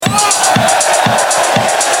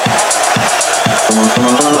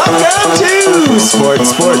to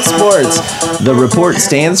Sports. The report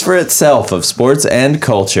stands for itself of sports and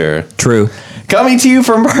culture. True. Coming to you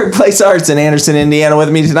from Park Place Arts in Anderson, Indiana. With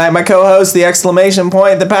me tonight, my co-host, the exclamation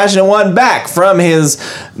point, the passionate one, back from his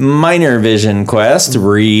minor vision quest,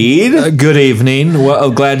 Reed. Good evening. Well,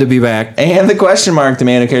 glad to be back. And the question mark, the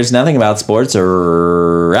man who cares nothing about sports,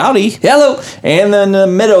 Rowdy. Hello. And then in the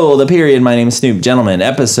middle of the period, my name is Snoop. Gentlemen,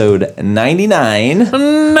 episode 99.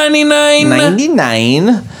 99.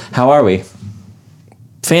 How are we?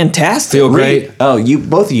 Fantastic. Feel great. Oh,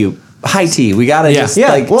 both of you. High tea. We gotta just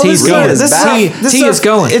like well, tea's going. Tea is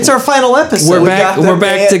going. It's our final episode. We're back. We're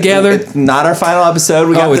back together. It's not our final episode.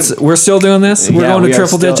 We're still doing this. We're going to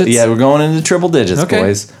triple digits. Yeah, we're going into triple digits,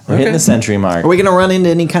 boys. We're hitting the century mark. Are we gonna run into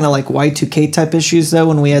any kind of like Y2K type issues though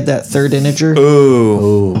when we had that third integer?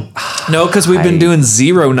 Ooh. No, because we've been doing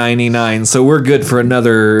 0.99, so we're good for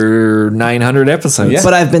another 900 episodes. Yeah.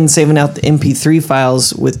 But I've been saving out the MP3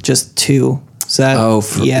 files with just 2. So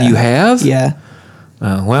that, you have? Yeah.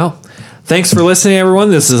 Oh, well. Thanks for listening, everyone.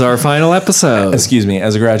 This is our final episode. Excuse me,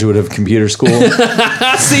 as a graduate of computer school.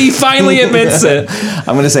 See, he finally admits it.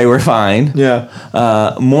 I'm going to say we're fine.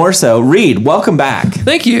 Yeah. More so. Reed, welcome back.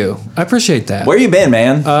 Thank you. I appreciate that. Where you been,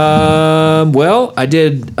 man? Well, I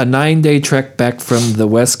did a 9-day trek back from the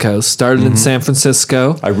West Coast. Started in San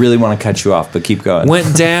Francisco. I really want to cut you off, but keep going.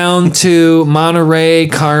 Went down to Monterey,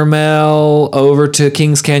 Carmel, over to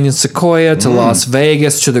Kings Canyon, Sequoia, to Las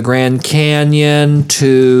Vegas, to the Grand Canyon,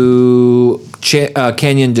 to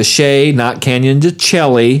Canyon de Chelly, not Canyon de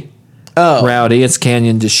Chelly. Oh. Rowdy, it's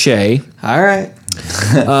Canyon de Chelly. All right.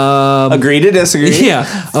 Agree to disagree. Yeah.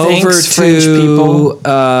 Thanks, Over French to people.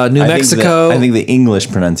 New Mexico. I think the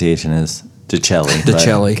English pronunciation is DeChelly.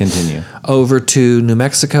 DeChelly. Continue. Over to New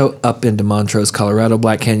Mexico, up into Montrose, Colorado,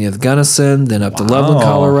 Black Canyon of Gunnison, then up to Loveland,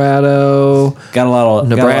 Colorado. Got a lot of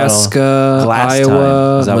Nebraska,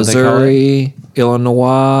 Iowa, Missouri,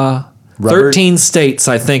 Illinois. 13 states,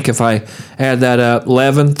 I think, if I add that up.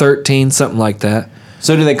 11, 13, something like that.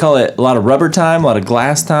 So do they call it a lot of rubber time, a lot of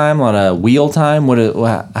glass time, a lot of wheel time?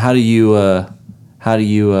 How do you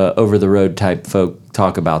over the road type folk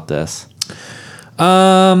talk about this?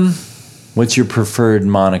 What's your preferred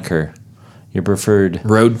moniker? Your preferred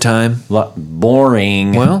road time?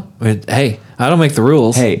 Boring. Well, hey, I don't make the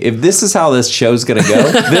rules. Hey, if this is how this show's gonna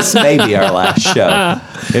go, this may be our last show.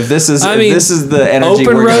 If this is the energy,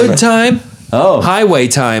 open road time. Oh, highway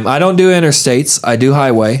time. I don't do interstates. I do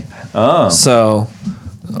highway. Oh, so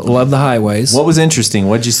love the highways. What was interesting?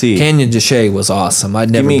 What'd you see? Canyon de Chelly was awesome.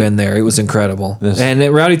 I'd never been there. It was incredible.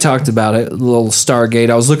 Rowdy talked about it. A little Stargate.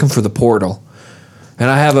 I was looking for the portal,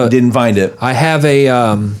 and didn't find it. I have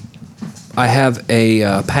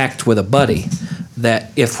a pact with a buddy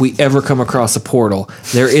that if we ever come across a portal,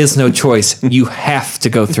 there is no choice. You have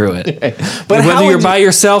to go through it. But whether you're by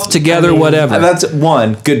yourself, together, whatever. That's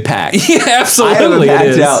one good pact. Yeah, absolutely. I have a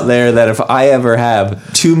pact out there that if I ever have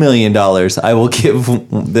 $2 million, I will give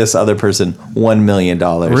this other person $1 million.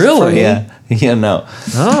 Really? Yeah, no.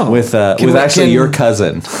 Oh. With actually your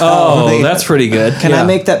cousin. Oh, that's pretty good. Can I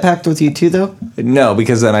make that pact with you too, though? No,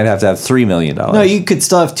 because then I'd have to have $3 million. No, you could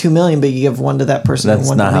still have $2 million, but you give one to that person. That's and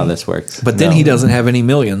one not to how me. this works. But then he doesn't have any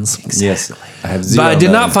millions. Exactly. Yes, I have zero. But I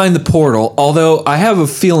did not find the portal, although I have a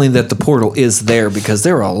feeling that the portal is there because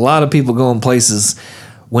there were a lot of people going places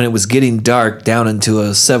when it was getting dark down into a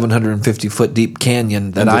 750-foot deep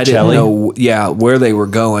canyon that I didn't know where they were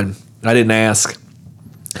going. I didn't ask.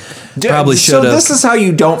 Probably should have. So this is how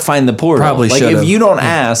you don't find the portal. Probably should have. If you don't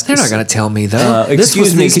ask, they're not going to tell me though.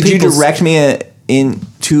 Excuse me, could you direct me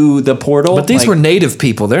into the portal? But these were native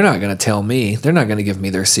people. They're not going to tell me. They're not going to give me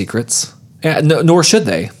their secrets. Nor should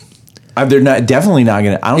they. They're definitely not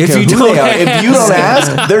going to. I don't care who they are. If you don't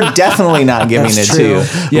ask, they're definitely not giving it to you.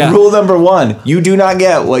 Yeah. Rule number 1: you do not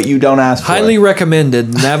get what you don't ask for. Highly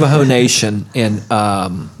recommended Navajo Nation in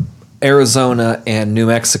Arizona and New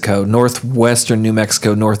Mexico, northwestern New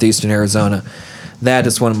Mexico, northeastern Arizona. That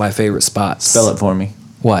is one of my favorite spots. Spell it for me.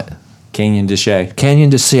 What? Canyon de Chelly. Canyon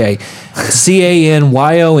de Chelly.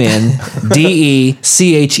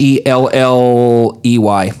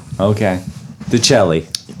 CanyonDechellley. Okay. De Chelly.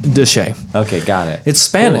 De Chelly. Okay, got it. It's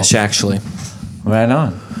Spanish, actually. Right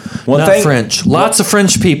on. Well, not French. Lots of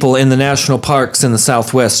French people in the national parks in the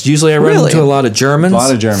Southwest. Usually I run into a lot of Germans. A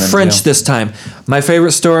lot of Germans. French this time. My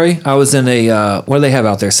favorite story, I was in a, what do they have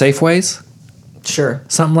out there? Safeways? Sure.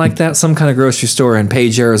 Something like that. Some kind of grocery store in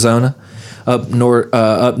Page, Arizona, up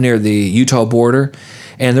near the Utah border.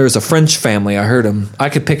 And there was a French family. I heard them. I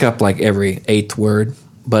could pick up like every 8th word.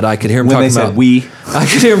 but I could hear him When talking they said about we. I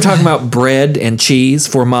could hear him talking about bread and cheese,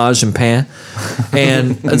 fromage and pain.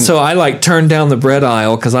 And so I like turned down the bread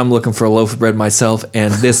aisle because I'm looking for a loaf of bread myself.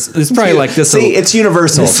 And this is probably like this. See, it's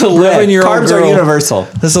universal. This 11-year-old Carbs girl, are universal.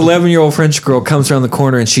 This 11-year-old French girl comes around the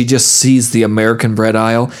corner and she just sees the American bread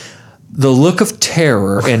aisle. The look of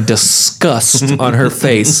terror and disgust on her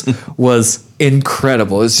face was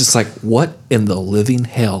incredible. It's just like, what in the living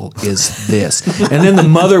hell is this? And then the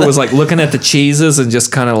mother was like looking at the cheeses and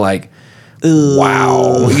just kind of like,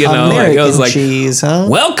 wow, you know, American like, I was like, cheese, huh?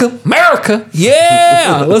 welcome, America.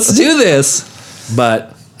 Yeah, let's do this.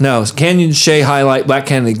 But no, Canyon Shea Highlight, Black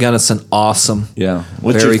Canyon Gunnison, awesome. Yeah.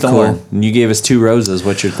 What's Very your thorn? cool. You gave us 2 roses.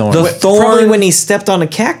 What's your thorn? The Probably thorn. when he stepped on a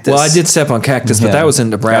cactus. Well, I did step on cactus, but Yeah. that was in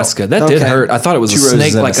Nebraska. That did Okay. hurt. I thought it was 2 a roses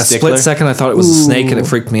snake. and a Like a stickler? split second, I thought it was a snake, and it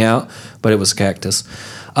freaked me out. But it was a cactus.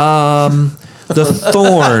 The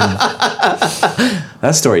thorn,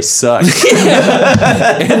 That story sucks.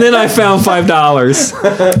 and then I found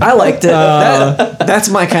 $5. I liked it. That's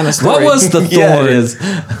my kind of story. What was the thorn? Yeah, it is.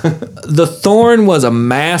 The thorn was a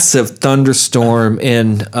massive thunderstorm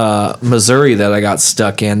in Missouri that I got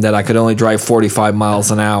stuck in. That I could only drive 45 miles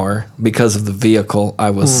an hour because of the vehicle I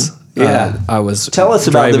was. Yeah. I was. Tell us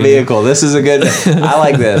about the driving. vehicle. This is a good. I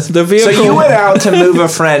like this. The vehicle- So you went out to move a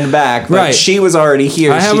friend back, but Right. she was already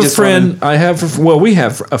here. I have She a just friend. We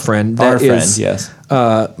have a friend Our that friend, is yes.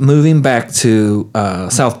 moving back to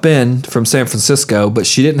South Bend from San Francisco, but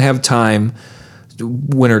she didn't have time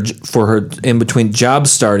for her in between jobs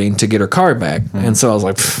starting to get her car back, and so I was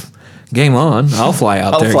like, "Pfft, game on! I'll fly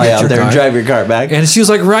out there. I'll fly get out your there and car." drive your car back. And she was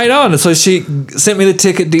like, right on. And so she sent me the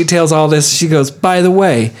ticket details, all this. She goes, by the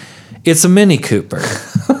way, it's a Mini Cooper.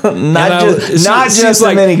 not She's just a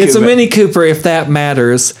like, Mini Cooper. It's a Mini Cooper if that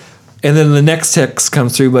matters. And then the next text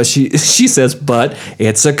comes through, but she says, but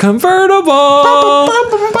it's a convertible.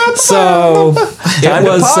 So Time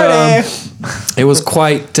to party. it was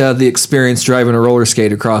quite the experience driving a roller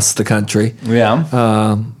skate across the country.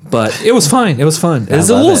 Yeah. But it was fine. It was fun. It was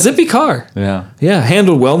a love little it. zippy car. Yeah. Yeah,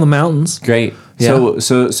 handled well in the mountains. Great. Yeah.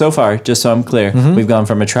 So far, just so I'm clear, we've gone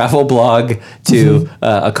from a travel blog to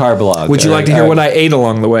a car blog. Would you like to hear what I ate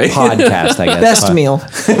along the way? podcast? I guess Best meal.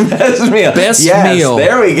 Best meal. Best Yes, meal.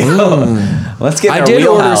 There we go. Let's get in I our did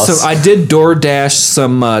wheelhouse. I did DoorDash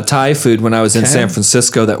some Thai food when I was in San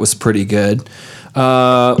Francisco. That was pretty good.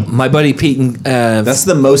 My buddy Pete and That's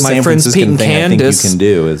the most my San friends Pete Franciscan and thing Candace, I think you can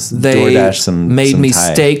do is they DoorDash some made some me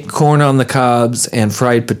Thai. steak, corn on the cobs, and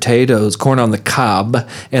fried potatoes. Corn on the cob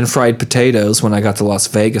and fried potatoes when I got to Las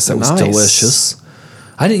Vegas. That was Nice. delicious.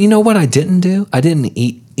 I didn't. You know what I didn't do? I didn't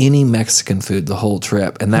eat any Mexican food the whole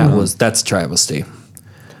trip, and that's travesty.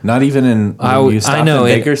 Not even in. You stopped I know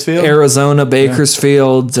in Bakersfield. Arizona,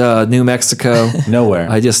 Bakersfield, New Mexico. Nowhere.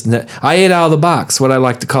 I ate out of the box. What I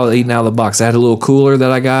like to call it, eating out of the box. I had a little cooler that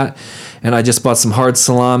I got, and I just bought some hard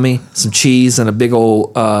salami, some cheese, and a big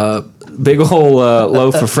old loaf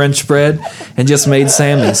of French bread, and just made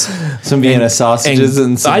Sammy's. Some Vienna sausages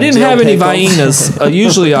and some I didn't dill have any pickles. Viennas.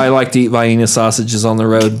 Usually, I like to eat Vienna sausages on the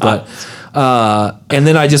road, but. And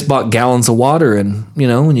then I just bought gallons of water, and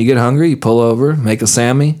when you get hungry, you pull over, make a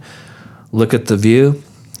Sammy, look at the view,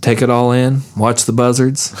 take it all in, watch the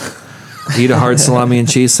buzzards, eat a hard salami and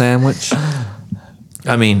cheese sandwich.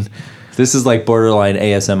 I mean, This is like borderline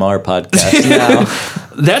ASMR podcast now.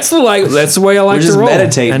 that's the way I like just to roll.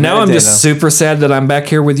 meditating, And now I'm just meditating. super sad that I'm back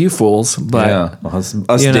here with you fools. But Yeah, us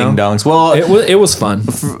you know, ding dongs. Well, it was fun.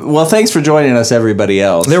 well, thanks for joining us, everybody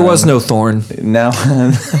else. There was no thorn. Now.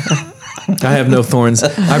 I have no thorns.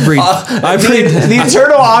 I breathe. the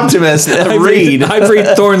eternal optimist, Reed. I breathe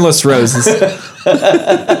thornless roses.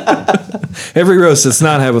 Every rose does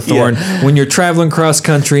not have a thorn. Yeah. When you're traveling cross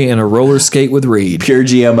country in a roller skate with Reed Pure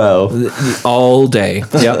GMO. all day.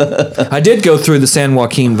 Yep. I did go through the San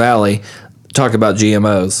Joaquin Valley. Talk about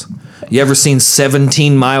GMOs. You ever seen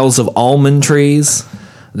 17 miles of almond trees?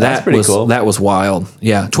 That's pretty cool. That was wild.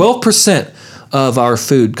 Yeah, 12% of our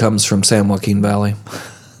food comes from San Joaquin Valley.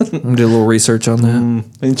 I'm gonna do a little research on that.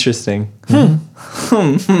 Interesting.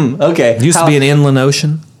 Okay. It used to be an inland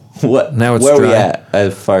ocean. What? Now it's where dry. we at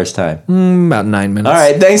as far as time? About 9 minutes. All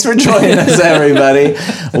right. Thanks for joining us, everybody.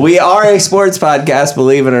 We are a sports podcast,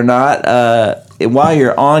 believe it or not. While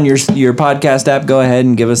you're on your podcast app, go ahead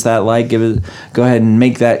and give us that like. Go ahead and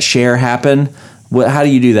make that share happen. How do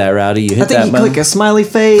you do that, Rowdy? You hit I think that you button, click a smiley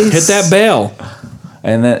face. Hit that bell.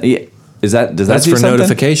 and then Does that That's do for something?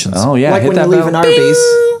 notifications. Oh yeah, Like hit when that you leave bell. an Arby's.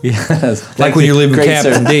 Yes. Like when you're leaving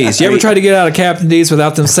Captain D's. You ever try to get out of Captain D's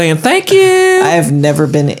without them saying thank you? I have never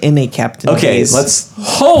been in a Captain Okay, D's.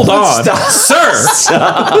 Hold on, sir.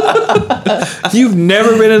 You've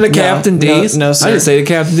never been in a Captain D's? no, sir. I just ate a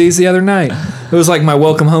Captain D's the other night. It was like my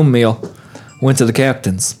welcome home meal. Went to the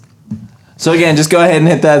Captain's. So again, just go ahead and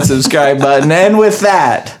hit that subscribe button. And with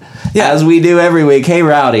that, as we do every week, hey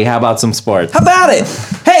Rowdy, how about some sports? How about it?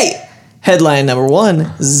 Hey, headline number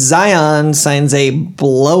 1: Zion signs a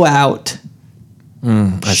blowout.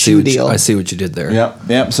 I see what you did there.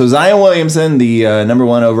 Yep. So Zion Williamson, the number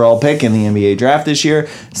 1 overall pick in the NBA draft this year,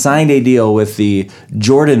 signed a deal with the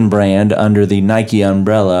Jordan brand under the Nike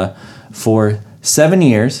umbrella for 7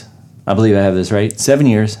 years. I believe I have this right. 7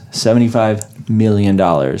 years, $75 million.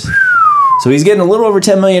 So he's getting a little over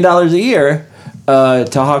 $10 million a year to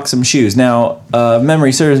hawk some shoes. Now, if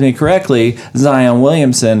memory serves me correctly, Zion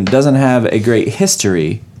Williamson doesn't have a great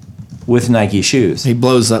history with Nike shoes. He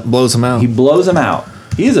blows them out. He blows them out.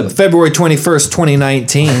 He's a February 21st,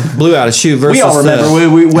 2019, blew out a shoe versus we all remember where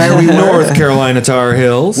we were. North Carolina Tar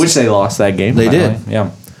Heels. Which they lost that game. They by the did. way.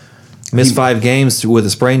 Yeah. Missed 5 games with a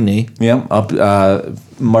sprained knee. Yeah. Up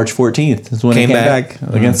March 14th is when Came he came back.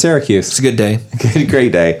 back against Syracuse. It's a good day. Good,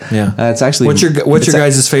 great day. Yeah. It's actually What's your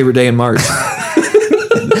guys' favorite day in March?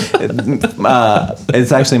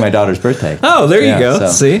 it's actually my daughter's birthday. Oh, there you Yeah, go. so-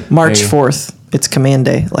 See? March There you 4th. It's Command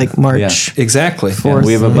Day, like March. Exactly. Yeah,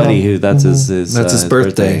 we have a buddy who that's his That's his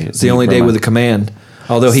birthday. It's the only day with a command.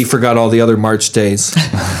 Although he forgot all the other March days.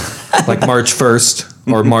 Like March 1st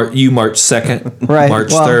or March 2nd, Right.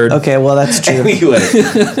 March well, 3rd. Okay, well, that's true. Anyway,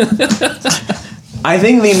 I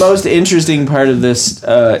think the most interesting part of this,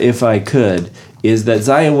 if I could, is that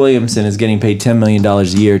Zion Williamson is getting paid $10 million a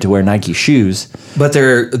year to wear Nike shoes. But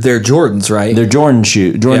they're Jordans, right? They're Jordan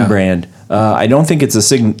brand. I don't think it's a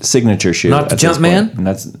signature shoe. Not the at this Jumpman?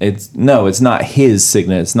 point. It's not his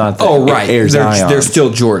signature. It's not the Air Zion. They're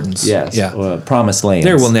still Jordans. Yes. Yeah. Promised Land.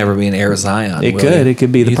 There will never be an Air Zion. It could. It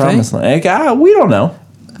could be the Promised Land. We don't know.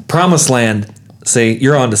 Promised Land. See,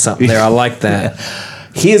 you're onto something there. I like that.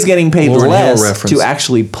 He is getting paid Lauryn Hill less reference. to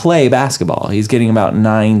actually play basketball. He's getting about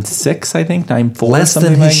 9.6, I think, 9.4. Less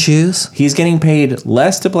something than his like. shoes? He's getting paid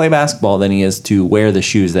less to play basketball than he is to wear the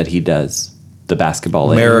shoes that he does the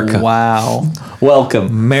basketball in. America. Wow. Welcome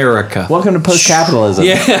America. to post-capitalism.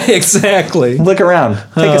 Yeah, exactly. Look around.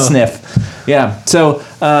 Take a sniff. Yeah. So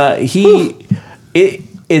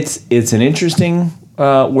it's an interesting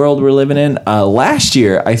world we're living in. Last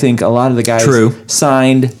year, I think a lot of the guys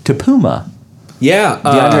signed to Puma. Yeah.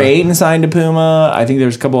 DeAndre Ayton signed to Puma. I think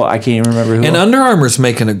there's a couple. I can't even remember who. And Under Armour's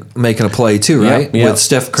making a play too, right? Yep. With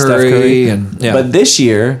Steph Curry and But this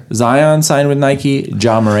year, Zion signed with Nike.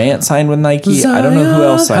 Ja Morant signed with Nike. Zion. I don't know who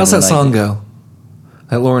else signed How's with that Nike. song go?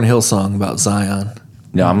 That Lauryn Hill song about Zion.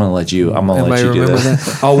 No, I'm gonna let you. I'm gonna let you do remember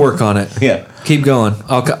this. I'll work on it. Yeah. Keep going.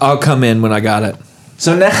 I'll come in when I got it.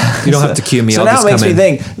 So now You don't have to cue me. So I'll now just it makes come me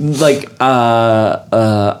in. think like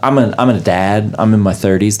I'm a dad. I'm in my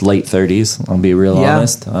 30s, late 30s. I'll be real Yeah.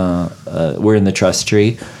 honest. We're in the trust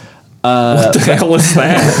tree. What the hell is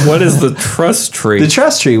that? What is the trust tree? The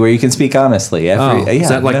trust tree where you can speak honestly. Is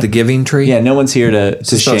that like the giving tree? Yeah, no one's here to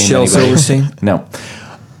shame about Shel anybody. Silverstein? No.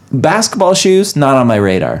 Basketball shoes, not on my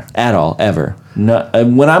radar at all, ever. No,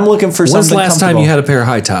 when I'm looking for When's something the last time comfortable- you had a pair of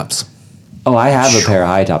high tops? Oh, I have a pair of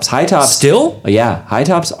high tops. High tops. Still? Yeah, high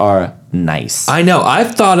tops are nice. I know.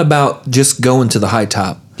 I've thought about just going to the high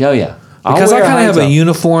top. Oh, yeah. I'll Because I wear kind high of have a top.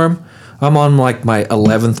 uniform. I'm on like my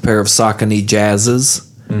 11th pair of Saucony Jazzes.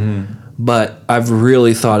 Mm-hmm. But I've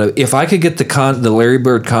really thought of if I could get the Larry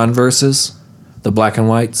Bird Converses, the black and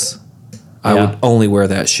whites, I Yeah. would only wear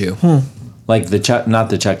that shoe. Like the Chuck, not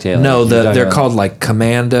the Chuck Taylor. No, You're talking they're about called like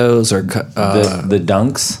Commandos or the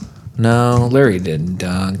Dunks. no, Larry didn't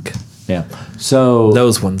dunk. Yeah. So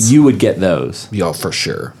Those ones. you would get those. Yeah, for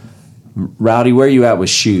sure. Rowdy, where are you at with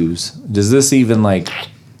shoes? Does this even like?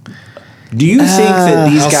 Do you think that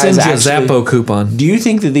these I'll guys send you actually? a Zappo coupon. Do you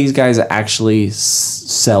think that these guys actually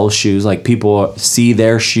sell shoes? Like people see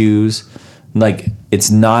their shoes, like it's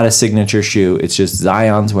not a signature shoe. It's just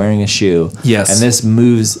Zion's wearing a shoe. Yes. And this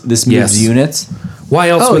moves Yes. units. Why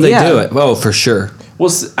else Oh, would they yeah. do it? Oh, for sure. Well,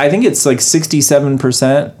 I think it's like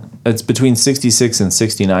 67%. It's between 66 and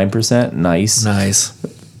 69%. Nice. Nice.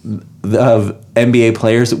 Of NBA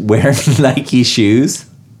players wearing Nike shoes.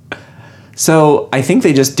 So I think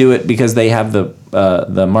they just do it because they have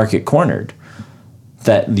the market cornered.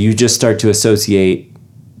 That you just start to associate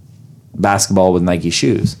basketball with Nike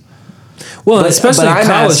shoes. Well, But- especially but in I'm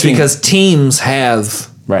college asking- because teams have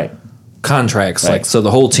Right. contracts. Right. Like, so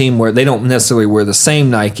the whole team they don't necessarily wear the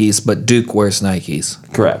same Nikes, but Duke wears Nikes.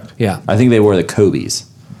 Correct. Yeah. I think they wore the Kobe's.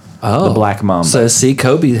 Oh. The Black Mamba. So, see,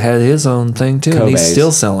 Kobe had his own thing, too. And he's Kobe's.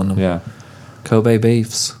 still selling them. Yeah. Kobe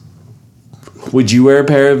beefs. Would you wear a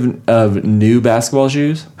pair of new basketball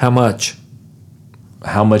shoes? How much?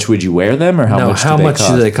 How much would you wear them, or how No, much? how much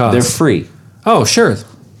do they cost? They're free. Oh, sure.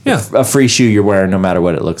 Yeah. A free shoe you're wearing, no matter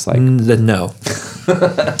what it looks like. No.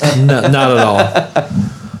 No, not at all.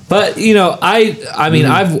 But I mean,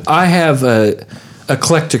 I have a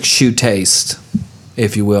eclectic shoe taste,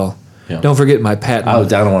 if you will. Yeah. Don't forget my patent. Oh, I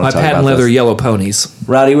don't wanna my talk patent about leather this. yellow ponies.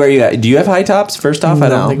 Rowdy, where you at? Do you have high tops? First off, I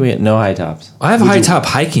don't No. think we had no high tops. I have high top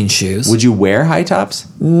hiking shoes. Would you wear high tops?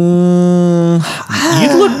 You'd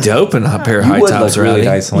look dope in a pair of high would tops, look really Rowdy.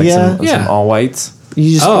 nice, like Yeah. some Yeah. all whites.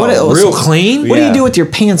 You just Oh, real clean? What do Yeah. you do with your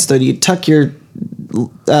pants though? Do you tuck your You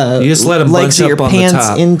just let them legs bunch of your up on the pants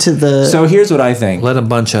top. into the? So here's what I think. Let them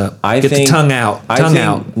bunch up. I Get think the tongue out. I Tongue think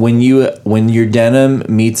out. when your denim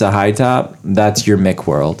meets a high top, that's your Mick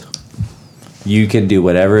world. You can do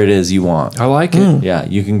whatever it is you want. I like it. Yeah,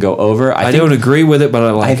 you can go over. I don't agree with it, but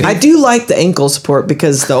I like think- I it. do like the ankle support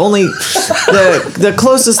because the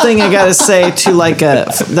closest thing I gotta say to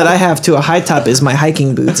that I have to a high top is my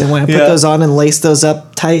hiking boots, and when I put Yeah. those on and lace those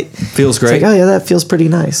up tight, Feels it's great. like, oh yeah, that feels pretty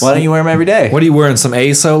nice. Why don't you wear them every day? What are you wearing? Some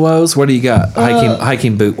A solos? What do you got?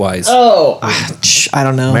 Hiking boot wise. I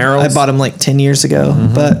don't know. Merrells? I bought them like 10 years ago,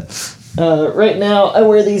 but right now I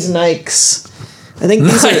wear these Nikes. I think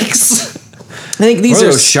these Nikes. I think these What are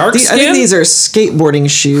are those, shark I think skin? these are skateboarding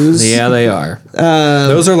shoes. Yeah, they are.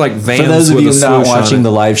 Those are like Vans For those of with you a not swoosh on watching it.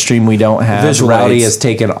 the live stream, we don't have. Visual Rowdy aids. has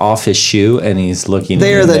taken off his shoe and he's looking.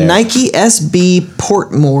 They are in the there. Nike SB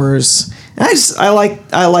Portmores. And I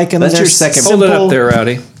like them. That's They're your second- Hold it simple. up there,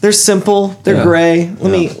 Rowdy. They're simple. They're Yeah. gray.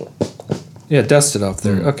 Let me. Yeah, dust it off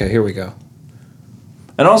there. Okay, here we go.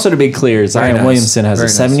 And also to be clear, Zion nice. Williamson has Very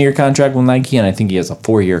a nice. 7-year contract with Nike, and I think he has a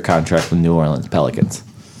 4-year contract with New Orleans Pelicans.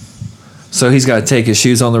 So he's got to take his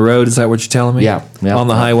shoes on the road. Is that what you're telling me? Yeah. On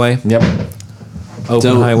the highway, Yep. open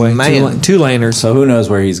So, highway, man. two laners. So who knows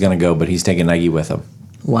where he's going to go, but he's taking Nike with him.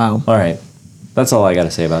 Wow. All right. That's all I got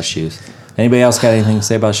to say about shoes. Anybody else got anything to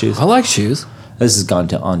say about shoes? I like shoes. This has gone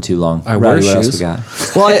on too long. I wear Rowdy, what else shoes. we got?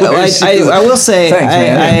 Well, I will say Thanks,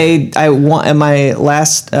 man. I won at my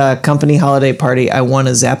last company holiday party. I won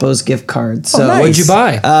a Zappos gift card. So nice. What'd you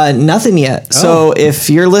buy? nothing yet. Oh. So if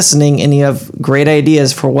you're listening and you have great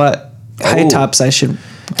ideas for what high Oh. tops I should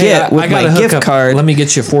Hey, get with gotta my hook gift up. card Let me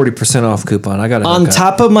get you a 40% off coupon. I got to on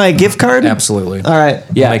top of my gift card, Absolutely. All right.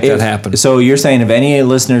 Make that happen. So you're saying if any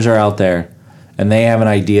listeners are out there and they have an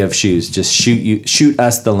idea of shoes, just shoot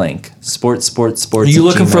us the link. Sports. Are you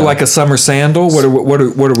looking for like a summer sandal? What are we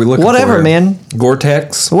looking for? Whatever, here? man.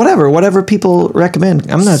 Gore-Tex. Whatever people recommend.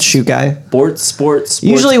 I'm not a shoe guy. sports.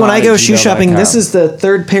 Usually when I go shoe shopping, this gmail.com. is the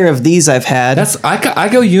third pair of these I've had. I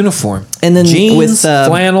go uniform. And then jeans, with,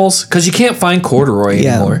 flannels, because you can't find corduroy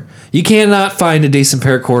Yeah. anymore. You cannot find a decent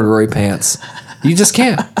pair of corduroy pants. You just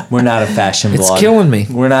can't. We're not a fashion It's blog. killing me.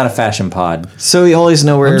 We're not a fashion pod. so you always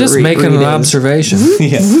know where I'm just making Reed an is. observation.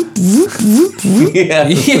 Yeah. yeah.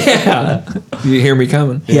 Yeah. You hear me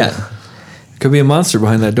coming? Yeah. Could be a monster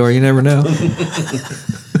behind that door. You never know.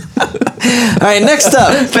 All right, next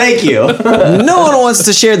up. Thank you. No one wants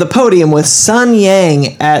to share the podium with Sun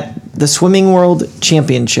Yang at the Swimming World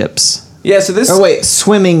Championships. Yeah, so this. Oh wait,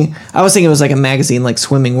 swimming. I was thinking it was like a magazine, like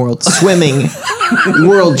Swimming World. Swimming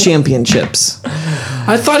World Championships.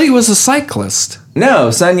 I thought he was a cyclist.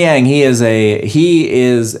 No, Sun Yang, he is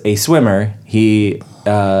a swimmer. He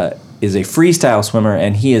is a freestyle swimmer,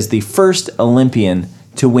 and he is the first Olympian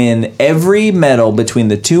to win every medal between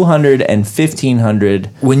the 200 and 1500.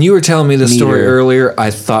 When you were telling me the story Meter. earlier,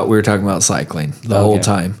 I thought we were talking about cycling the whole Okay.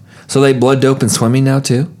 time. So they blood dope in swimming now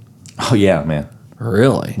too? Oh yeah, man.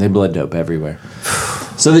 Really? They blood dope everywhere.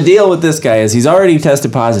 So the deal with this guy is he's already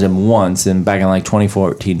tested positive once back in like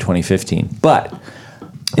 2014, 2015. But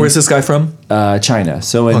Where's this guy from? China.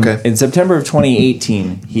 So in September of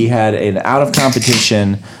 2018, he had an out of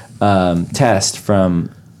competition test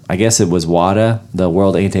from, I guess it was WADA, the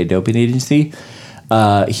World Anti-Doping Agency.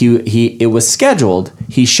 It was scheduled.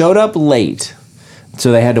 He showed up late,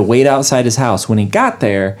 so they had to wait outside his house. When he got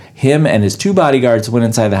there, him and his 2 bodyguards went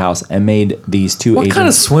inside the house and made these 2 What agents. kind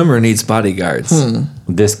of swimmer needs bodyguards?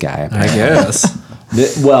 This guy, I guess.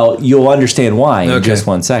 well, you'll understand why in Okay. just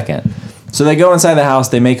 1 second. So they go inside the house.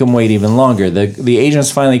 They make him wait even longer. The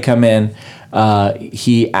agents finally come in.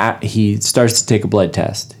 He starts to take a blood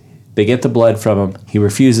test. They get the blood from him. He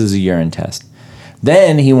refuses a urine test.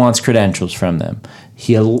 Then he wants credentials from them.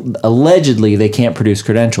 allegedly they can't produce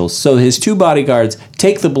credentials. So his 2 bodyguards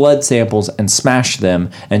take the blood samples and smash them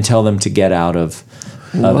and tell them to get out of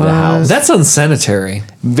the house. That's unsanitary.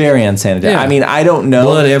 Very unsanitary. Yeah. I mean, I don't know.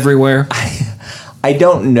 Blood everywhere. I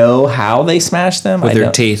don't know how they smashed them. With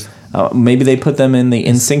their teeth. Maybe they put them in the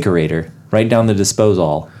incinerator, right down the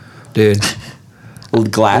disposal. Dude.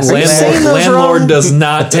 Glass. Landlord does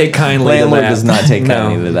not take kindly to that. Landlord does not take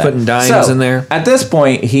kindly to that. Putting dimes in there. At this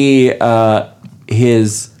point,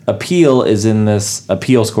 his appeal is in this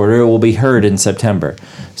appeals court, or it will be heard in September.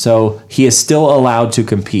 So he is still allowed to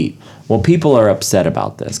compete. Well, people are upset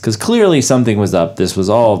about this because clearly something was up. This was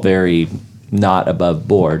all very not above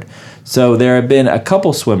board. So there have been a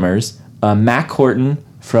couple swimmers, Mac Horton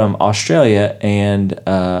from Australia and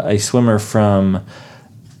a swimmer from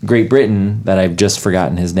Great Britain that I've just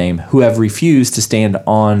forgotten his name, who have refused to stand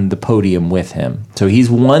on the podium with him. So he's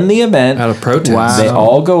won the event out of protest. Wow. They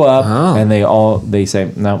all go up and they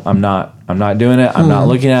say, "No, I'm not doing it. I'm not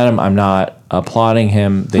looking at him. I'm not applauding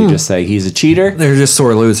him." They just say he's a cheater. They're just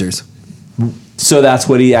sore losers. So that's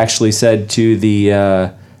what he actually said to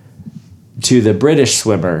the British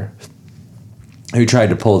swimmer who tried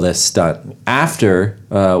to pull this stunt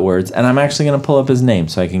afterwards. And I'm actually going to pull up his name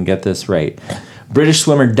so I can get this right. British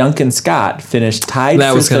swimmer Duncan Scott finished tied.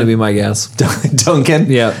 That was going to be my guess.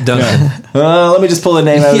 Duncan? Yeah, Duncan. Let me just pull the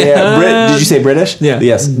name out of the air. Did you say British? Yeah.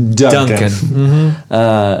 Yes, Duncan.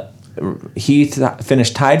 Mm-hmm. He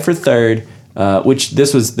finished tied for third, which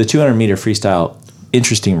this was the 200-meter freestyle.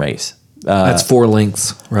 Interesting race. That's 4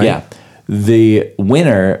 lengths, right? Yeah. The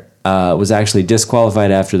winner was actually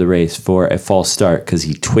disqualified after the race for a false start because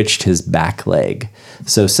he twitched his back leg.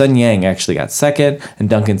 So Sun Yang actually got second, and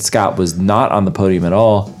Duncan Scott was not on the podium at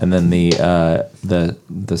all. And then the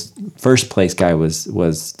first place guy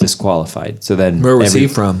was disqualified. So then where was he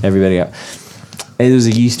from? Everybody got. It was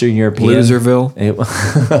a Eastern European. Loserville.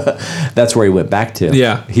 That's where he went back to.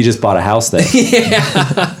 Yeah. He just bought a house there.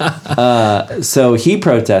 Yeah. So he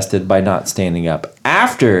protested by not standing up.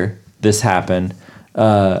 After this happened,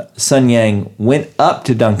 Sun Yang went up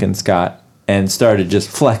to Duncan Scott and started just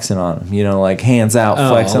flexing on him. Like hands out,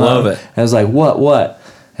 flexing on him. I love it. I was like, what?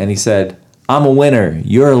 And he said, "I'm a winner.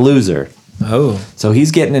 You're a loser." Oh. So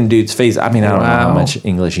he's getting in dude's face. I mean, I don't know how much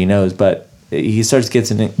English he knows, but he starts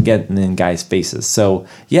getting in guys' faces. So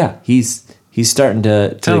yeah, he's starting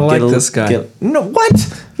to like this guy. No,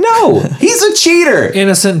 what? No, he's a cheater.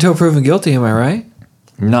 Innocent until proven guilty. Am I right?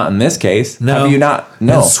 Not in this case. No. Have you not?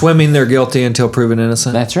 No. In swimming, they're guilty until proven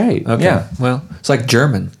innocent. That's right. Okay. Yeah. Well, it's like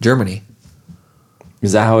Germany.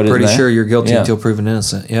 Is that how it is? Pretty sure you're guilty until proven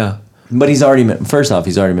innocent. Yeah. But he's already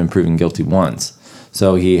been proven guilty once,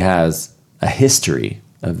 so he has a history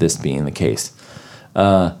of this being the case.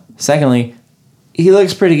 Secondly, he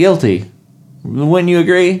looks pretty guilty. Wouldn't you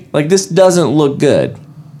agree? Like, this doesn't look good.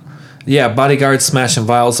 Yeah, bodyguards smashing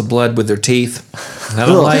vials of blood with their teeth. I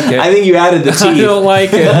don't like it. I think you added the teeth. I don't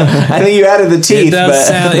like it. I think you added the teeth.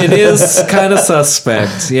 It is kind of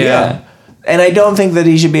suspect. Yeah. And I don't think that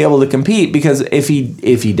he should be able to compete, because if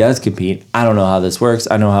he does compete, I don't know how this works.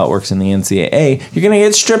 I know how it works in the NCAA. You're going to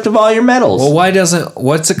get stripped of all your medals. Well,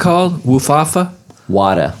 what's it called? WUFAFA?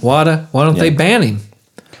 WADA. Why don't they ban him?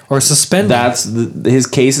 Or suspend him? His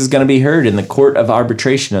case is going to be heard in the Court of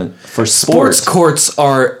Arbitration for sports. Sports courts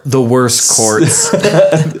are the worst courts.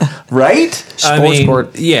 Right? Sports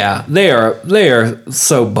court. Yeah, they are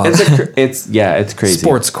so bummed. It's crazy.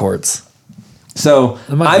 Sports courts. So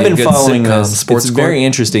I've been following this. Sports It's very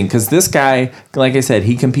interesting because this guy, like I said,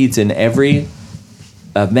 he competes in every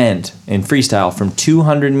event in freestyle from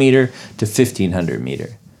 200 meter to 1500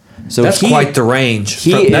 meter. So that's quite the range.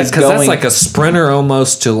 That's like a sprinter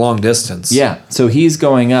almost to long distance. Yeah. So he's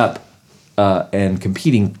going up and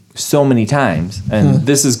competing so many times, and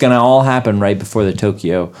this is going to all happen right before the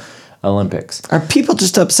Tokyo Olympics. Are people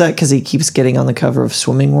just upset because he keeps getting on the cover of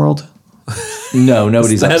Swimming World? No,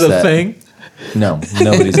 nobody's upset. Is that a thing? No,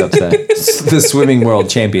 nobody's upset. It's the Swimming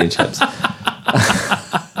World Championships.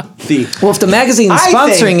 If the magazine's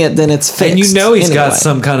sponsoring it, then it's fixed. And he's got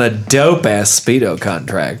some kind of dope ass Speedo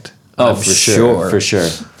contract. Oh, for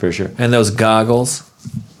sure. And those goggles.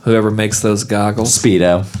 Whoever makes those goggles.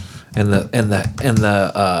 Speedo. And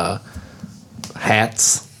the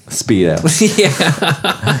hats. Speedo.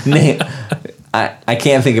 Yeah. I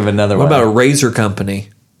can't think of another one. What about a razor company?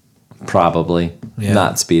 Probably. Yeah.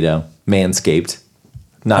 Not Speedo. Manscaped.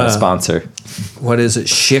 Not a sponsor. What is it?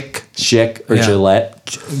 Schick or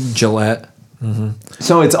Gillette. Gillette. Mm-hmm.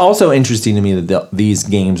 So it's also interesting to me that these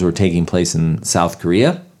games were taking place in South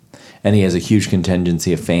Korea, and he has a huge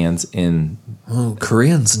contingency of fans in. Oh,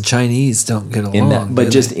 Koreans and Chinese don't get along.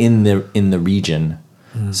 But just in the region.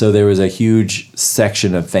 So there was a huge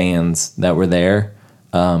section of fans that were there.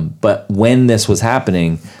 But when this was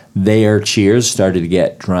happening, their cheers started to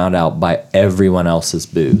get drowned out by everyone else's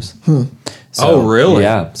boos. Oh, really?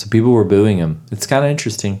 Yeah. So people were booing him. It's kind of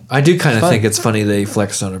interesting. I do kind of think it's funny they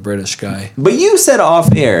flexed on a British guy. But you said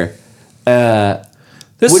off air.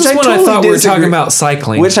 This Which is I when totally I thought we were disagree- talking about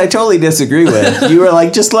cycling. Which I totally disagree with. You were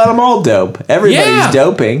like, just let them all dope. Everybody's Yeah.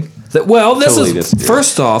 doping. Well, this Totally is disagree.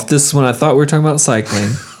 first off. This is when I thought we were talking about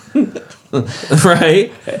cycling,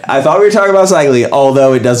 right? I thought we were talking about cycling,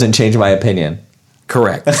 although it doesn't change my opinion.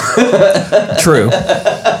 Correct. True.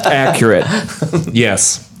 Accurate.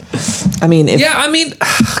 Yes. I mean, if Yeah. I mean,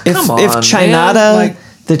 if, come on, if Chinata, man. Like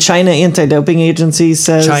the China Anti-Doping Agency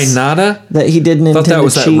says Chinata. that he didn't I thought intend that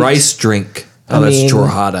was to that cheat, rice drink. Oh, I that's mean,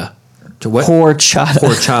 chorhada. What? horchata.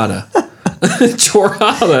 Horchata.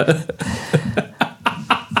 Chorhada.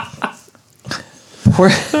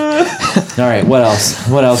 All right, what else?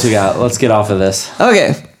 What else we got? Let's get off of this.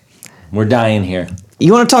 Okay, We're dying here.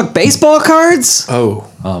 you want to talk baseball cards? Oh.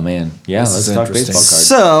 Oh man, yeah. This Let's is talk interesting.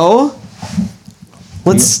 baseball cards.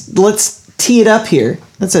 So let's tee it up here.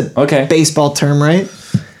 That's a Okay. baseball term, right?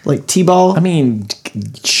 Like t-ball. I mean,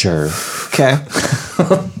 sure. Okay,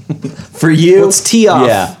 For you, let's tee off.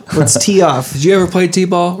 Yeah. Let's tee off. Did you ever play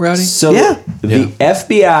t-ball, Rowdy? So Yeah. the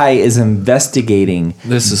FBI is investigating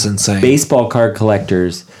This is insane. baseball card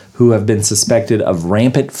collectors who have been suspected of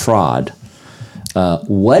rampant fraud.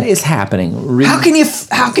 What is happening? How can you defraud?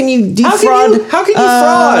 how can you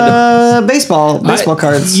fraud? Baseball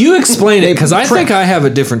cards? You explain it They because I print- think I have a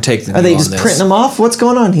different take than Are you they on just this. printing them off? What's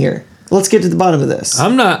going on here? Let's get to the bottom of this.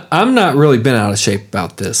 I'm not really been out of shape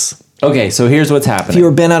about this. Okay, so here's what's happening. If you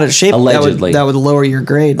were bent out of shape, Allegedly. that would lower your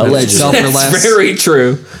grade. Allegedly. Itself or That's less. very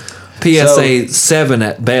true. PSA 7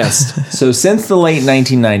 at best. So since the late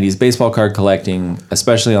 1990s, baseball card collecting,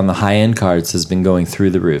 especially on the high-end cards, has been going through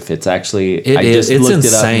the roof. It's actually It's looked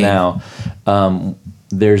insane. it up now.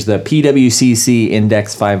 There's the PWCC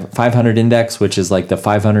Index 500 Index, which is like the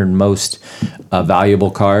 500 most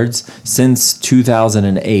valuable cards. Since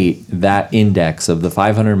 2008, that index of the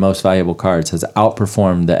 500 most valuable cards has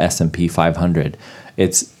outperformed the S&P 500.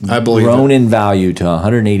 It's I believe grown in value to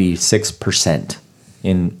 186%.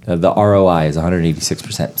 In the ROI is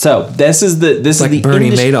 186%. So this is the Like the Bernie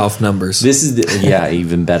industry- Madoff numbers. This is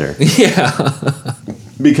even better Yeah.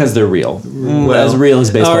 because they're real. As real as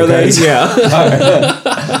baseball Are they? cards. Yeah.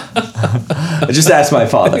 I just asked my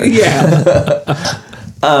father. Yeah.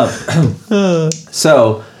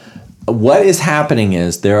 So what is happening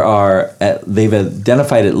is they've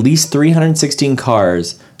identified at least 316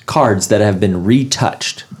 cards that have been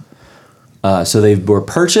retouched. So they were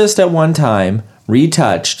purchased at one time,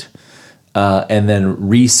 retouched, and then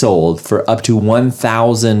resold for up to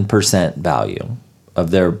 1,000% value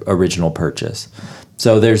of their original purchase.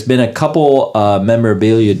 So there's been a couple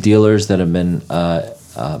memorabilia dealers that have been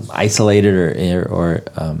isolated or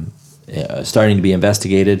starting to be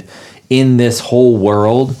investigated in this whole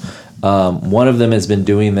world. One of them has been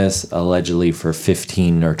doing this allegedly for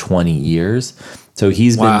 15 or 20 years. So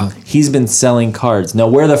he's been selling cards. Now,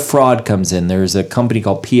 where the fraud comes in, there's a company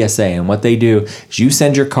called PSA, and what they do is you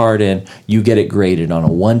send your card in, you get it graded on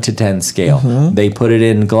a 1 to 10 scale. Mm-hmm. They put it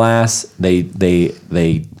in glass. They Seal put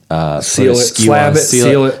a it, skew slab on, it,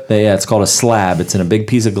 seal it. It's called a slab. It's in a big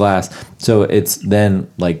piece of glass. So it's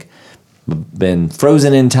then like been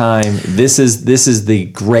frozen in time. This is the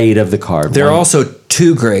grade of the card. There are also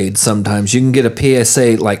 2 grades sometimes. You can get a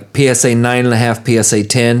PSA like PSA 9.5, PSA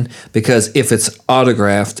 10, because if it's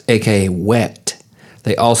autographed, aka wet,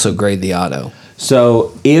 they also grade the auto.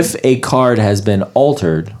 So if a card has been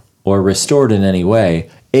altered or restored in any way,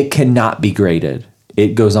 it cannot be graded.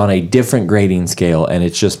 It goes on a different grading scale and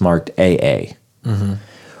it's just marked AA. Mm-hmm.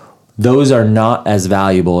 Those are not as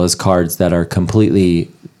valuable as cards that are completely,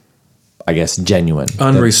 I guess, genuine.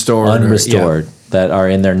 Unrestored or- Unrestored, that are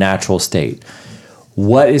in their natural state.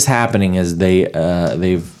 What is happening is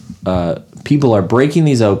people are breaking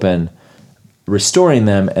these open, restoring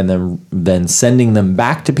them, and then sending them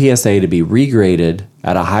back to PSA to be regraded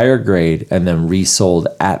at a higher grade and then resold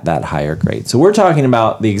at that higher grade. So we're talking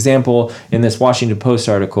about the example in this Washington Post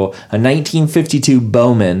article, a 1952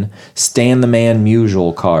 Bowman Stan the Man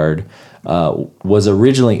Musial card was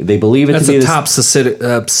originally, they believe it That's to be a top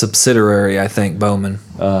subsidiary, I think, Bowman.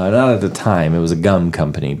 not at the time, it was a gum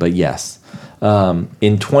company, but yes.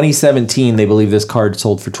 In 2017, they believe this card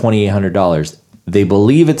sold for $2,800. They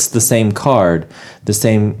believe it's the same card. The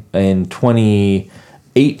same in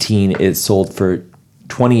 2018, it sold for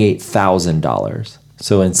 $28,000.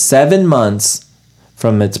 So in 7 months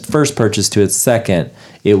from its first purchase to its second,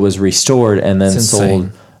 it was restored and then That's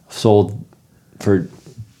insane. sold for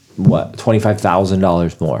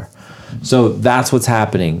 $25,000 more. So that's what's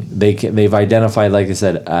happening. They've identified, like I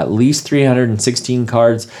said, at least 316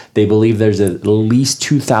 cards. They believe there's at least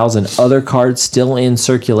 2,000 other cards still in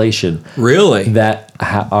circulation. Really? That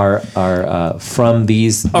are from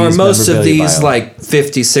these. Are most of memorabilia these bios. like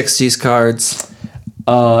 50s, 60s cards?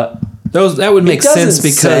 That would make doesn't sense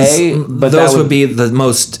because say, but those that would be the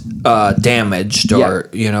most damaged or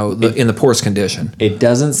in the poorest condition. It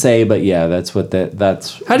doesn't say, but yeah,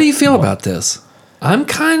 that's. How do you feel about this? I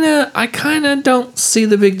kind of don't see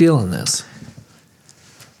the big deal in this.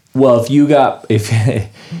 Well,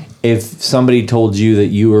 if somebody told you that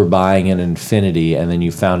you were buying an Infinity and then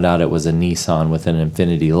you found out it was a Nissan with an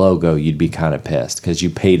Infinity logo, you'd be kind of pissed because you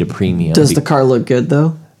paid a premium. Does the car look good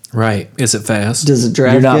though? Right. Is it fast? Does it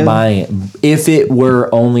drive You're not good? buying it. If it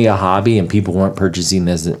were only a hobby and people weren't purchasing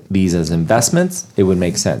these as investments, it would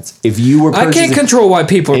make sense. If you were I can't control why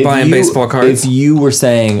people are if buying you- baseball cards. If you were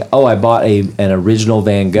saying, "Oh, I bought an original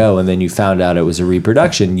Van Gogh," and then you found out it was a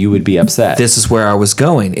reproduction, you would be upset. This is where I was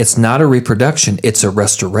going. It's not a reproduction. It's a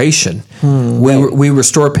restoration. We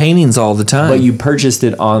restore paintings all the time. But you purchased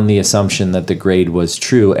it on the assumption that the grade was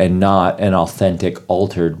true and not an authentic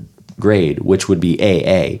altered grade, which would be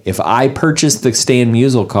AA. If I purchased the Stan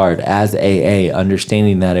Musial card as AA,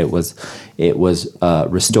 understanding that it was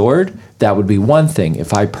restored, that would be one thing.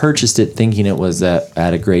 If I purchased it thinking it was at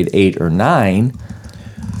a grade 8 or 9,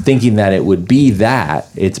 thinking that it would be that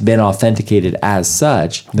it's been authenticated as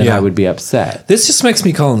such, then Yeah. I would be upset. This just makes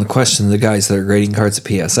me call into question the guys that are grading cards at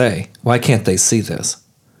PSA. Why can't they see this?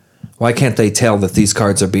 Why can't they tell that these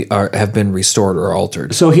cards have been restored or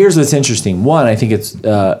altered? So here's what's interesting. One, I think it's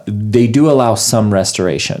they do allow some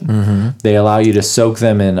restoration. They allow you to soak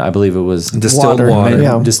them in, I believe it was Distilled water.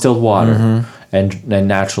 Yeah. distilled water, and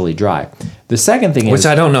naturally dry. The second thing Which is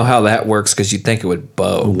I don't know how that works because you'd think it would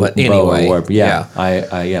bow, but bow or anyway, warp. Yeah. I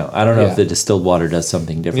don't know Yeah. if the distilled water does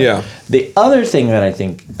something different. Yeah. The other thing that I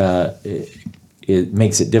think it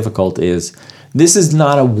makes it difficult is this is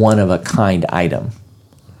not a one of a kind item.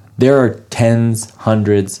 There are tens,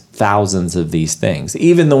 hundreds, thousands of these things.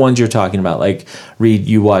 Even the ones you're talking about, like Reed,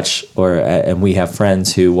 you watch, and we have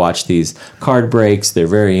friends who watch these card breaks. They're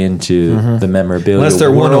very into the memorabilia. unless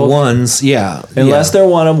they're world. one of ones, yeah. Unless they're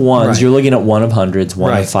one of ones, Right. you're looking at one of hundreds,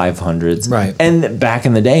 one Right. of 500s. Right. And back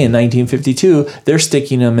in the day, in 1952, they're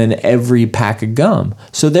sticking them in every pack of gum.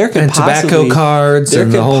 So there could And tobacco possibly, cards there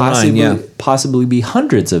and could the whole nine, possibly, yeah. possibly be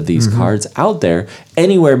hundreds of these cards out there,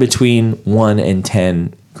 anywhere between 1 and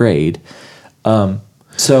 10 grade.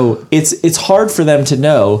 So it's hard for them to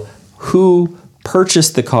know who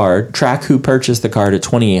purchased the card, track who purchased the card at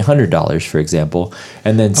 $2,800, for example,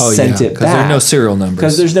 and then sent it back. because there are no serial numbers.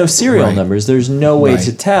 Because there's no serial Right. numbers. There's no way Right.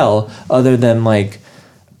 to tell other than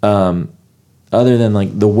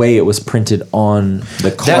the way it was printed on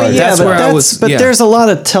the card. That's but where I was- But yeah. there's a lot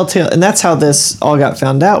of telltale, and that's how this all got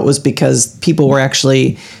found out, was because people were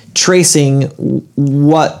actually tracing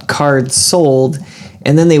what cards sold,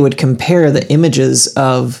 and then they would compare the images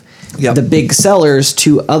of Yep. the big sellers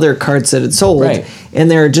to other cards that had sold, Right. and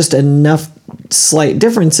there are just enough slight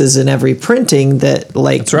differences in every printing that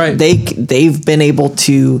That's right. they've been able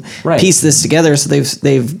to Right. piece this together. So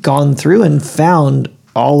they've gone through and found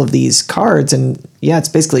all of these cards, and yeah, it's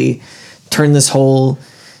basically turned this whole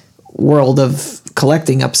world of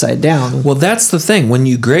collecting upside down. Well, that's the thing. When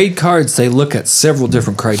you grade cards, they look at several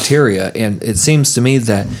different criteria, and it seems to me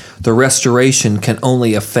that the restoration can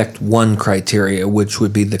only affect one criteria, which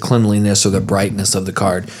would be the cleanliness or the brightness of the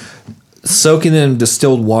card. Soaking them in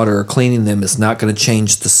distilled water or cleaning them is not going to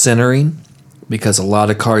change the centering, because a lot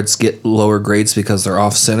of cards get lower grades because they're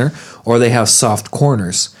off center or they have soft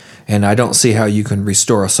corners. And I don't see how you can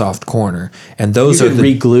restore a soft corner. And You those are could the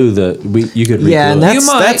re-glue the. You could re-glue Yeah, and it. that's You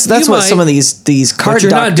what might. some of these card but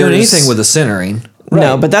you're doctors not doing anything with the centering.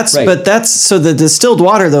 No, Right, but that's right. so the distilled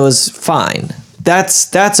water though is fine.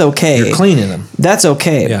 That's okay. You're cleaning them. That's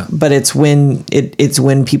okay. Yeah. But it's when it's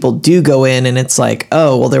when people do go in and it's like,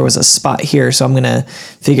 oh well, there was a spot here, so I'm gonna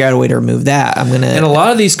figure out a way to remove that. And a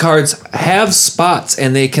lot of these cards have spots,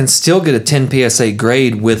 and they can still get a 10 PSA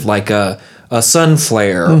grade with like a sun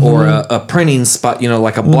flare or a printing spot,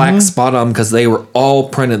 like a black spot on them, because they were all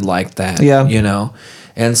printed like that. Yeah.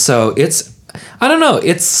 And so I don't know.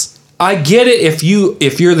 I get it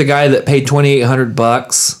if you're the guy that paid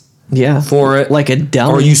 $2,800 yeah for it, like a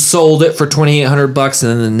dummy. or you sold it for $2,800,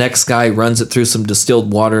 and then the next guy runs it through some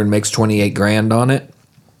distilled water and makes 28 grand on it.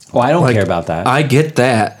 Oh, I don't Like, care about that. I get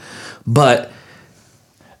that, but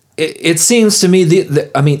it seems to me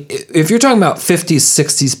I mean, if you're talking about 50s,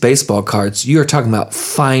 60s baseball cards, you're talking about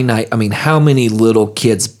finite. I mean, how many little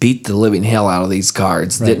kids beat the living hell out of these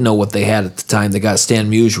cards? Right. Didn't know what they had at the time. They got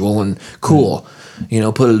Stan Musial and cool,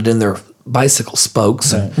 put it in their bicycle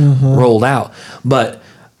spokes and rolled out. But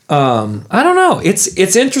I don't know.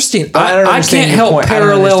 It's interesting. I can't help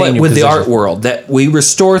parallel it with the art world, that we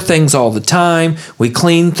restore things all the time, we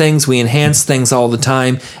clean things, we enhance things all the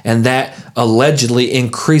time, and that allegedly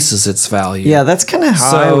increases its value. Yeah, that's kind of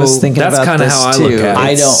how I was thinking about this. That's kind of how I look at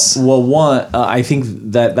it. I think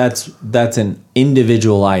that's an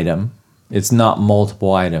individual item. It's not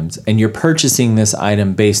multiple items, and you're purchasing this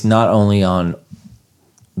item based not only on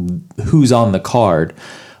who's on the card,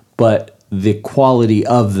 but the quality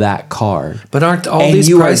of that card. But aren't all these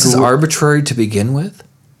prices arbitrary to begin with?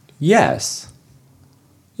 Yes.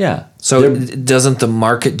 Yeah. So doesn't the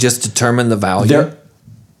market just determine the value?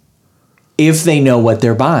 If they know what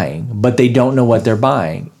they're buying, but they don't know what they're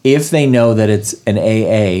buying. If they know that it's an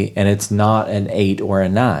AA and it's not an 8 or a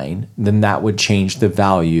 9, then that would change the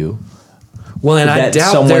value. Well, and I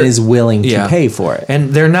doubt someone is willing to pay for it.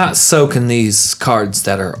 And they're not soaking these cards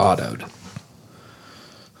that are autoed.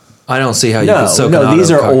 I don't see how you can soak an auto these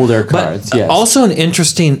are card. Older cards. But yes. Also an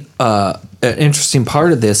interesting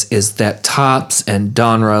part of this is that Topps and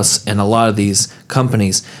Donruss and a lot of these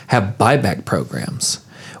companies have buyback programs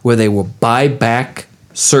where they will buy back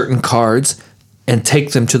certain cards and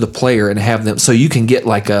take them to the player and have them, so you can get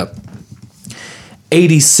like a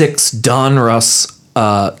 86 Donruss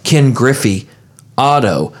Ken Griffey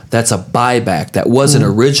auto that's a buyback that wasn't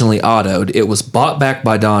originally autoed. It was bought back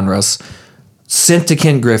by Donruss, sent to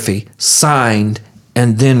Ken Griffey, signed,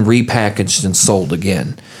 and then repackaged and sold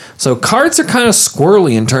again. So cards are kind of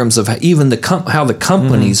squirrely in terms of even how the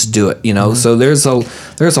companies do it, So there's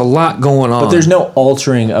a lot going on. But there's no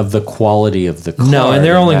altering of the quality of the card. No, and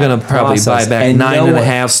they're only going to probably buy back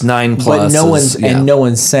 9.5s, 9 pluses. But no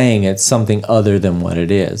one's saying it's something other than what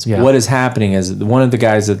it is. Yeah. What is happening is one of the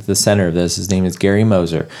guys at the center of this, his name is Gary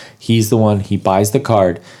Moser. He's the one, he buys the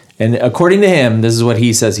card. And according to him, this is what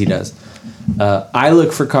he says he does. I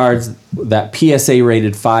look for cards that PSA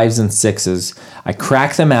rated 5s and 6s. I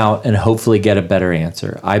crack them out and hopefully get a better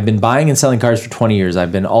answer. I've been buying and selling cards for 20 years.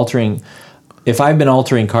 I've been altering. If I've been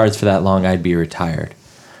altering cards for that long, I'd be retired.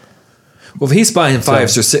 Well, if he's buying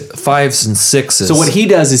 5s and 6s. So what he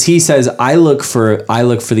does is he says, I look for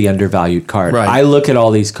the undervalued card. Right. I look at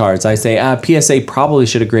all these cards. I say, PSA probably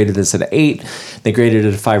should have graded this at an 8. They graded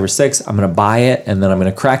it at 5 or 6. I'm going to buy it, and then I'm going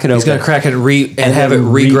to crack it open. He's going to crack it and have it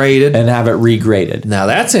regraded. And have it regraded. Now,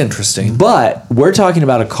 that's interesting. But we're talking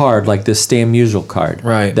about a card like this Stan Musial card.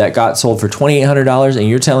 Right. That got sold for $2,800, and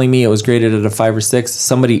you're telling me it was graded at a 5 or 6.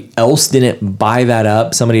 Somebody else didn't buy that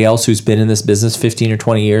up. Somebody else who's been in this business 15 or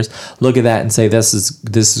 20 years, look at that and say, this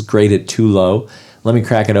is graded too low. Let me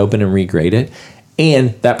crack it open and regrade it.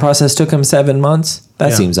 And that process took him 7 months.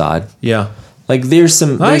 That seems odd. Yeah. Like there's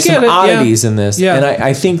some oddities in this. Yeah. And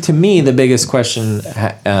I think to me the biggest question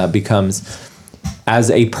becomes,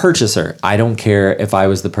 as a purchaser, I don't care if I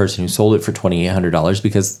was the person who sold it for $2,800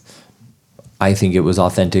 because I think it was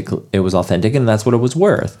authentic. It was authentic, and that's what it was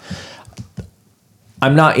worth.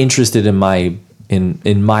 I'm not interested in my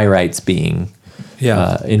rights being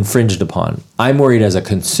infringed upon. I'm worried as a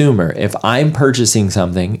consumer. If I'm purchasing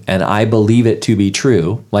something and I believe it to be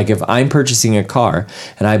true, like if I'm purchasing a car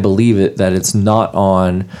and I believe it that it's not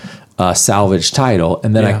on a salvage title,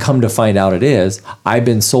 and then I come to find out it is, I've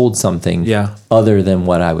been sold something other than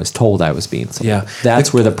what I was told I was being sold. Yeah.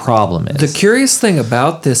 That's where the problem is. The curious thing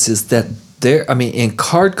about this is that in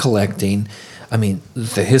card collecting,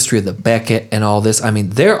 the history of the Beckett and all this,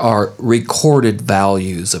 there are recorded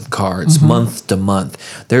values of cards month to month.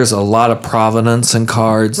 There's a lot of provenance in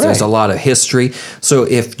cards. Right. There's a lot of history. So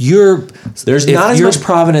there's not as much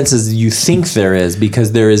provenance as you think there is,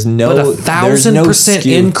 because there is no. But 1,000%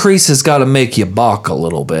 increase has got to make you balk a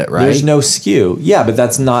little bit, right? There's no skew. Yeah, but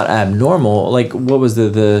that's not abnormal. Like, what was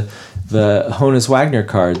the Honus Wagner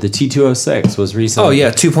card, the T206 was recently. Oh, yeah,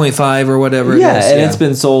 2.5 or whatever it is. Yeah, and it's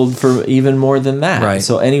been sold for even more than that. Right.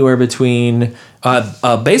 So anywhere between...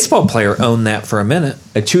 a baseball player owned that for a minute.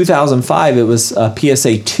 In 2005, it was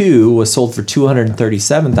PSA 2 was sold for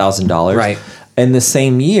 $237,000. Right. And the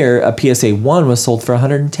same year, a PSA 1 was sold for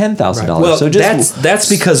 $110,000. Right. Well, so that's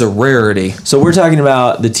because of rarity. So we're talking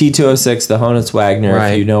about the T206, the Honus Wagner.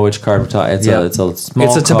 Right. If you know which card we're talking, it's a small.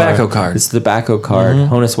 It's a tobacco card. It's a tobacco card.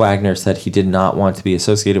 Honus Wagner said he did not want to be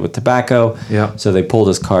associated with tobacco. Yeah. So they pulled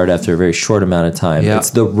his card after a very short amount of time. Yeah.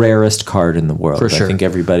 It's the rarest card in the world. For sure. I think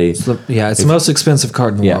everybody. It's the most expensive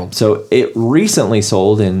card in the world. So it recently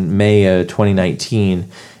sold in May of 2019.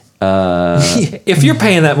 if you're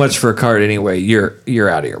paying that much for a card anyway, you're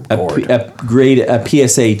out of your board. A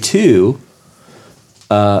PSA 2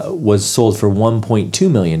 was sold for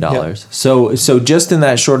 $1.2 million. Yep. So just in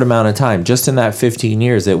that short amount of time, just in that 15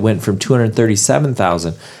 years, it went from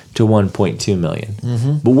 $237,000 to $1.2 million.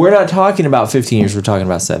 Mm-hmm. But we're not talking about 15 years. We're talking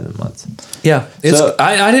about 7 months. Yeah.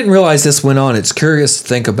 I didn't realize this went on. It's curious to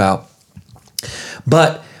think about.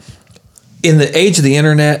 But in the age of the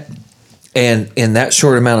internet, and in that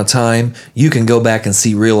short amount of time, you can go back and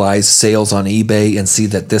see realized sales on eBay and see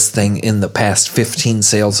that this thing in the past 15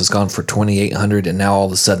 sales has gone for $2,800, and now all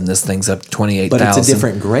of a sudden this thing's up to $28,000. But it's a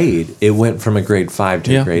different grade. It went from a grade 5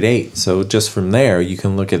 to a grade 8. So just from there, you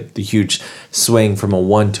can look at the huge swing from a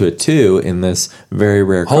 1 to a 2 in this very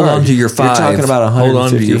rare card. Hold on to your 5. You're talking about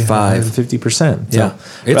 150%. Yeah.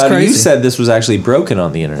 It's crazy. You said this was actually broken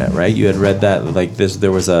on the internet, right? You had read that like this.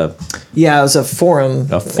 There was a... Yeah, it was a forum.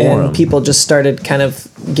 And people just started kind of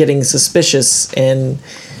getting suspicious and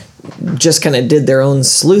just kind of did their own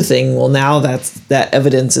sleuthing. Well, now that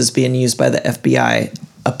evidence is being used by the FBI.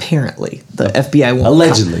 Apparently, the FBI won't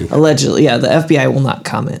allegedly, yeah, the FBI will not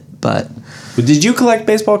comment. But did you collect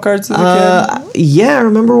baseball cards as a kid? Yeah, I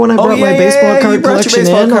remember when I brought my baseball card collection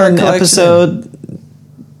in on episode.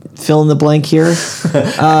 Fill in the blank here.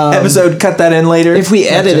 Episode, cut that in later. If we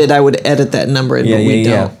edit it, I would edit that number in, but we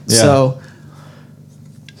don't. Yeah. So,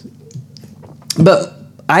 but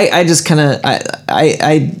I just kind of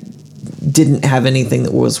I didn't have anything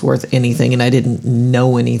that was worth anything, and I didn't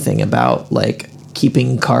know anything about like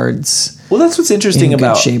keeping cards. Well, that's what's interesting in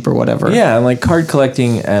about good shape or whatever. Yeah, and like card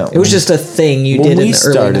collecting. It was just a thing you did in the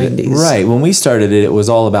early 90s. Right. When we started it, it was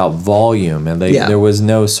all about volume, and there was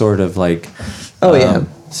no sort of like.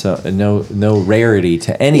 So no rarity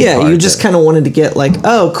to any. Yeah, you just kind of wanted to get like,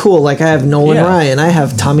 oh, cool. Like I have Nolan Ryan, I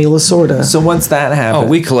have Tommy Lasorda. So once that happened,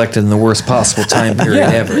 we collected in the worst possible time period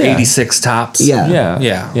ever. 86 tops.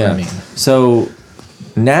 Yeah. I mean, so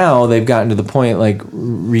now they've gotten to the point like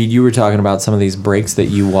Reed, you were talking about some of these breaks that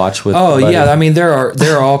you watch with. Oh yeah, I mean there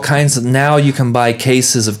are all kinds of. Now you can buy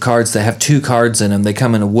cases of cards that have 2 cards in them. They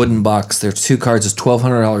come in a wooden box. There's 2 cards. It's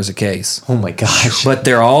 $1,200 a case. Oh my gosh! But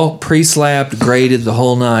they're all pre-slabbed, graded, the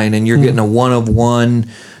whole 9, and you're getting a 1 of 1.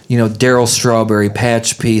 Darryl Strawberry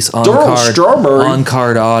patch piece on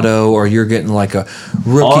card auto, or you're getting like a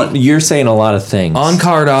rookie. You're saying a lot of things. On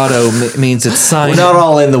card auto means it's signed. We're not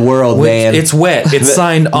all in the world, man. It's wet. It's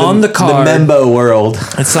signed on the card. The Membo world.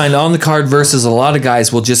 It's signed on the card versus a lot of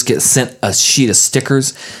guys will just get sent a sheet of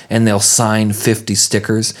stickers and they'll sign 50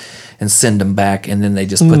 stickers and send them back, and then they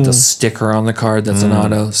just put the sticker on the card. That's an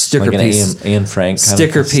auto sticker like piece. Anne Frank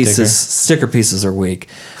sticker pieces. Sticker pieces are weak,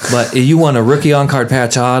 but you want a rookie on card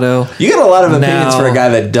patch auto. You got a lot of opinions for a guy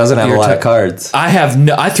that doesn't have a lot of cards.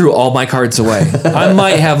 I threw all my cards away. I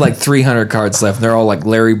might have like 300 cards left. They're all like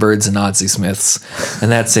Larry Birds and Ozzie Smiths,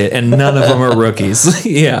 and that's it. And none of them are rookies.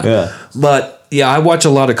 Yeah. But yeah, I watch a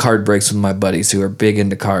lot of card breaks with my buddies who are big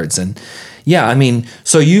into cards. And yeah, I mean,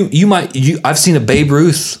 so I've seen a Babe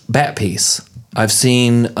Ruth bat piece. I've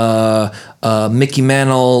seen a Mickey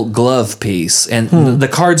Mantle glove piece, and the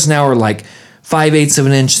cards now are like 5/8 of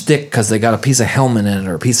an inch thick because they got a piece of helmet in it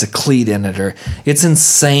or a piece of cleat in it, or it's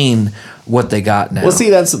insane what they got now. Well, see,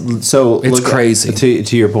 it's crazy.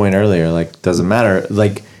 To your point earlier, like doesn't matter.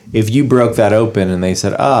 Like if you broke that open and they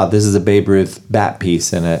said, this is a Babe Ruth bat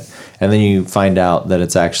piece in it, and then you find out that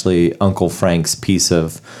it's actually Uncle Frank's piece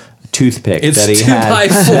of toothpick that he had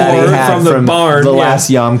from the barn the last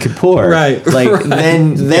Yom Kippur, right? Like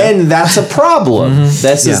then that's a problem.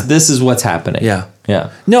 This is what's happening. Yeah.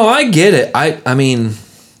 No, I get it. I mean,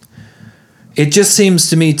 it just seems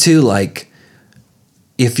to me too like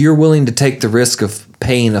if you're willing to take the risk of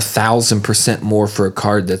paying 1,000% more for a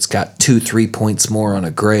card that's got 2-3 points more on a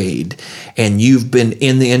grade, and you've been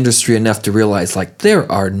in the industry enough to realize like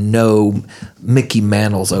there are no Mickey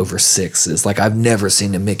Mantles over 6s. Like I've never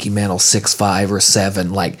seen a Mickey Mantle 6.5 or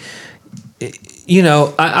 7. Like I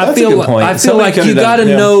feel like you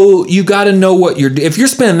gotta know what you're. If you're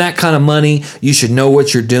spending that kind of money, you should know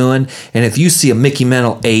what you're doing. And if you see a Mickey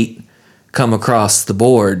Mantle 8 come across the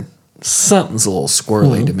board, something's a little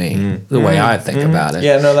squirrely to me, the way I think about it.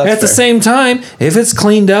 Yeah, no, that's At the same time, if it's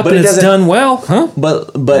cleaned up and it's done well,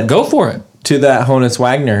 but go for it. To that Honus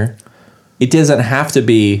Wagner, it doesn't have to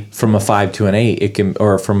be from a 5 to an 8. It can,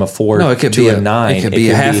 or from a 4 to a 9. It could be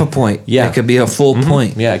a half a point. Yeah, it could be a full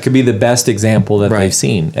point. Yeah, it could be the best example that they've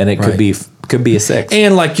seen, and it could be Could be a 6.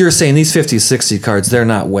 And like you're saying, these 50, 60 cards, they're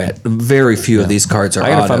not wet. Very few of these cards are I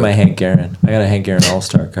gotta auto. find my Hank Aaron. I got a Hank Aaron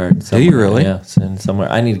All-Star card. Do you really? Yeah, it's in somewhere.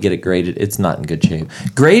 I need to get it graded. It's not in good shape.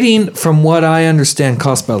 Grading, from what I understand,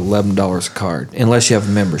 costs about $11 a card, unless you have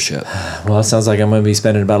a membership. Well, it sounds like I'm going to be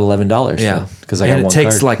spending about $11. Yeah. Because I got and one it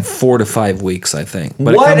takes card. like 4 to 5 weeks, I think.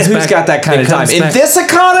 But What? It comes Who's back, got that kind it of time? comes In back- this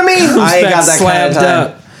economy? I ain't back got that kind of slabbed time.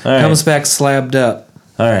 up. All right. Comes back slabbed up.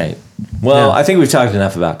 All right. Well, Yeah. I think we've talked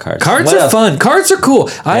enough about cards. Cards What are else? fun. Cards are cool.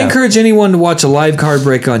 I Yeah. encourage anyone to watch a live card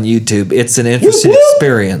break on YouTube. It's an interesting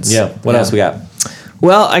experience. Yeah. What else we got?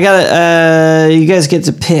 Well, I got you guys get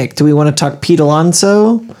to pick. Do we want to talk Pete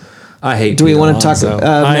Alonso? I hate. Do we Pete want to Alonso. talk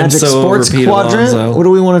I am Magic so over Sports Pete Quadrant? Alonso. What do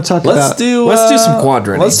we want to talk about? Let's do some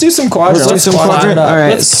quadrant. Let's do some quadrant. Let's do some plot quadrant. it up. All right.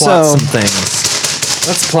 Let's plot so- some things.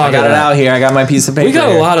 Let's plot I got it out here. I got my piece of paper. We got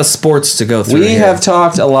here. a lot of sports to go through. We here. have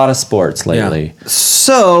talked a lot of sports lately.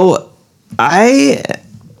 So, I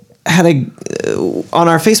had on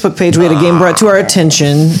our Facebook page, we had a game brought to our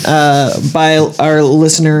attention by our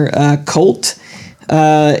listener, Colt.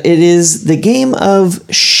 It is the game of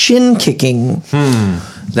shin kicking.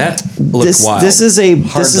 That looks wild. This is a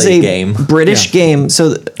Hardly game. British game.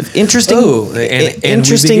 So interesting. Oh, and we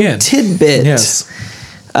interesting begin. tidbit. Yes.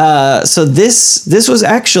 So this was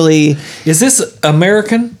actually Is this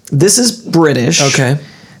American? this is British. Okay.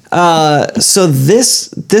 So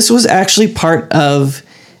this was actually part of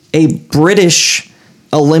a British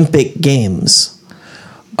Olympic Games.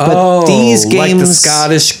 But these games, like the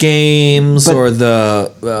Scottish games or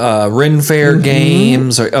the Ren Fair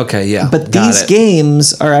games, or okay, yeah. but got these it.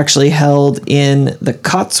 games are actually held in the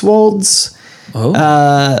Cotswolds,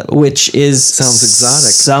 which is Sounds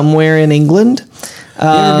exotic. somewhere in England. You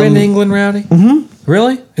ever been to England, Rowdy? Mm-hmm.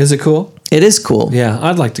 Really? Is it cool? It is cool. Yeah,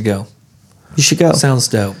 I'd like to go. You should go. Sounds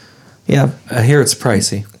dope. Yeah, I hear it's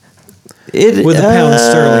pricey it with the pound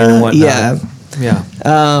sterling and whatnot. Yeah, yeah.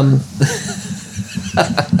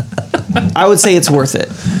 I would say it's worth it.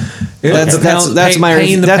 That's my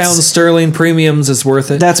paying the that's- pound sterling premiums is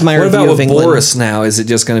worth it. That's my What review about of with England. Boris now? Is it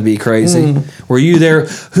just going to be crazy? Were you there?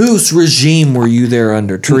 Whose regime were you there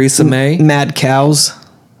under? Theresa May, Mad cows.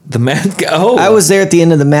 the mad guy. Oh, I was there at the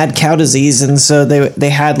end of the mad cow disease, and so they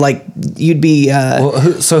had like you'd be Well,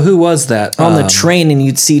 who was that on the train, and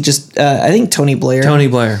you'd see just I think Tony Blair. Tony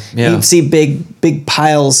Blair. Yeah. You'd see big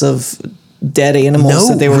piles of dead animals No,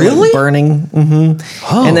 that they were like, really? burning.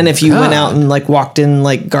 Oh, And then if you went God. out and like walked in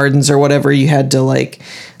like gardens or whatever, you had to like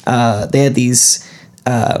they had these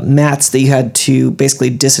mats that you had to basically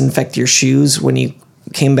disinfect your shoes when you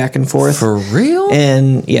came back and forth. For real?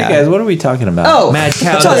 And yeah, Guys, what are we talking about? oh, Mad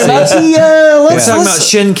cow we're talking about disease. the We're let's, talking let's- about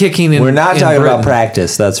shin kicking. We're not talking about Britain.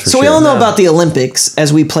 practice, that's for So sure. we all know about the Olympics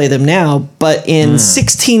as we play them now, but in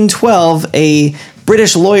 1612, a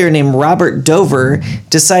British lawyer named Robert Dover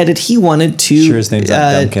decided he wanted to Sure his name's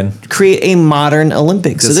not Duncan. create a modern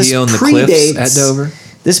Olympics. Does so this he own the predates cliffs at Dover?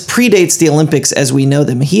 This predates the Olympics as we know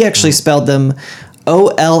them. He actually spelled them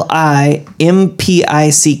Olympick.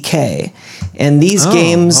 And these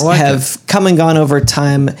games I like have come and gone over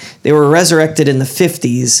time. They were resurrected in the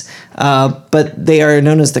 50s, but they are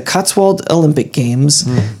known as the Cotswold Olympic Games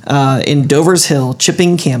in Dover's Hill,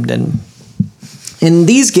 Chipping, Camden. In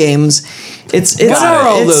these games, it's What are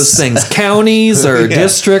all it's- those things? Counties or Yeah.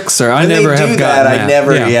 districts? Or I When never they have do gotten that. that. I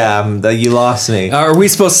never. You lost me. Are we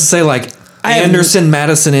supposed to say like have- Anderson,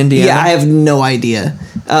 Madison, Indiana? Yeah, I have no idea.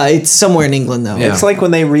 It's somewhere in England, though. Yeah. It's like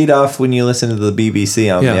when they read off when you listen to the BBC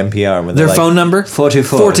on Yeah. the NPR. When Their they're like, phone number?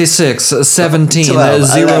 44. 46 17 12,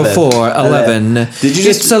 04 11. Did you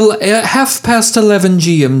It's 11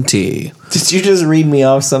 GMT. Did you just read me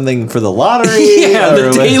off something for the lottery? Yeah, Or the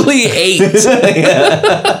what? Daily 8.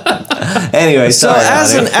 Anyway, So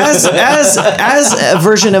sorry. as a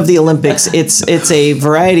version of the Olympics, it's a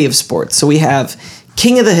variety of sports. So we have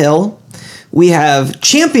King of the Hill, we have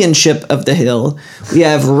Championship of the Hill, we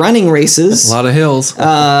have running races, A lot of hills.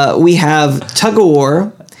 we have tug of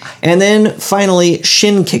war, and then finally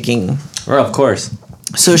shin kicking. well, of course.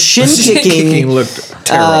 So shin Shin kicking kicking looked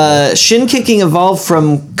terrible. Shin kicking evolved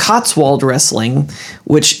from Cotswold wrestling,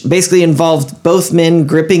 which basically involved both men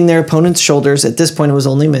gripping their opponent's shoulders. At this point, it was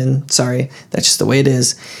only men. Sorry, that's just the way it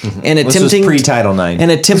is. And This was attempting pre-Title IX.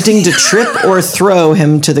 and attempting to trip or throw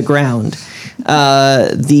him to the ground.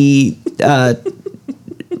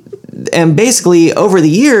 And basically over the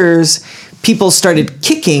years, people started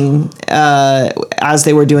kicking as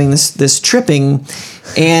they were doing this tripping,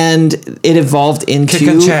 and it evolved Kicking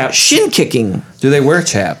into chaps. shin kicking. Do they wear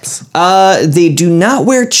chaps? They do not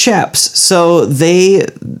wear chaps, so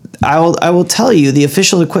I will tell you the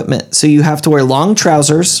official equipment. So you have to wear long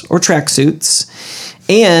trousers or tracksuits,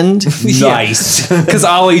 And Nice. Because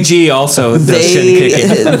Ollie G also does shin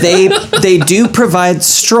kicking. they do provide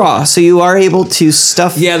straw, so you are able to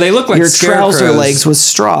stuff They look like your trouser scarecrows. legs with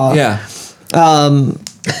straw. Yeah.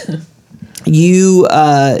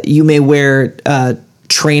 You may wear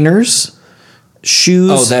trainers,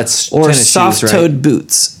 shoes, Oh, that's or tennis shoes, soft-toed right?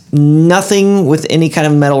 boots. Nothing with any kind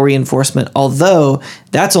of metal reinforcement, although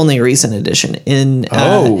that's only a recent addition. In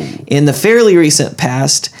the fairly recent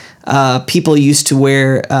past, people used to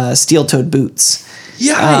wear steel-toed boots.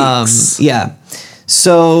 Yikes. Yeah.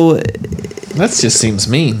 So That just seems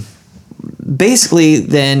mean. basically,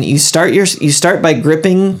 then you start by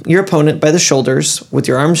gripping your opponent by the shoulders with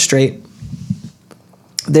your arms straight.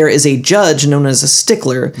 There is a judge known as a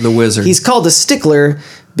stickler. The wizard. He's called a stickler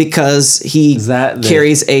because he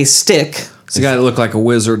carries a stick. It's the guy that looked like a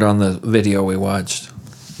wizard on the video we watched.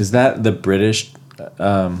 Is that the British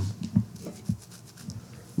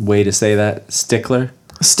way to say that? Stickler?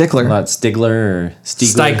 Stickler. Not Stigler or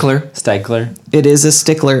Stiegler? Stikler. It is a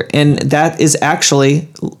stickler, and that is actually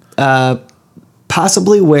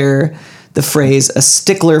possibly where the phrase "a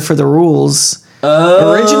stickler for the rules"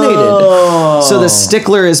 originated. So the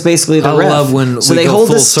stickler is basically the ref. I love when so we they go hold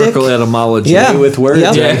full the stick. circle etymology. Yeah. With words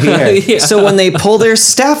Yep. right here. Yeah. So when they pull their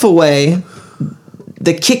staff away,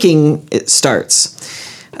 the kicking starts.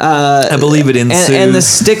 I believe it ensues. And the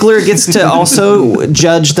stickler gets to also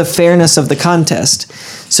judge the fairness of the contest.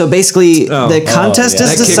 So basically, the contest yeah. is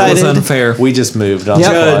that kick decided. was unfair. We just moved on.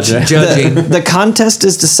 Yep. Judging. The contest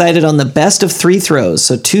is decided on the best of 3 throws.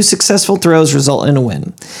 So 2 successful throws result in a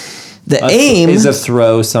win. The aim is a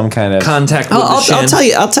throw some kind of Contact with the shin.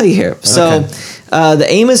 I'll tell you here. So the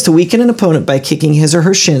aim is to weaken an opponent by kicking his or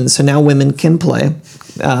her shins. So now women can play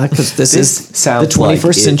because this is the sounds 21st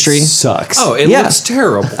like century. It sucks. Oh, it Yeah. looks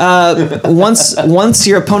terrible. Once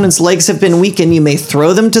your opponent's legs have been weakened, you may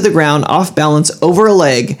throw them to the ground off balance over a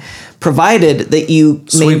leg, provided that you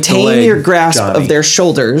Sweep the maintain leg, your grasp Johnny. of their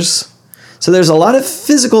shoulders. So there's a lot of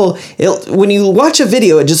physical. When you watch a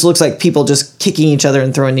video, it just looks like people just kicking each other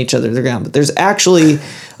and throwing each other to the ground. But there's actually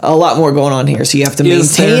a lot more going on here. So you have to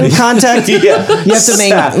Is maintain there? contact. Yeah. You have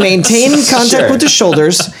to maintain contact Sure. with the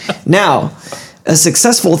shoulders. Now, a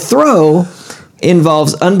successful throw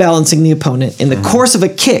involves unbalancing the opponent in the course of a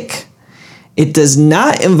kick. It does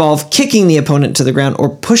not involve kicking the opponent to the ground or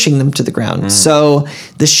pushing them to the ground. So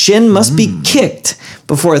the shin must be kicked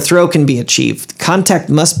before a throw can be achieved. Contact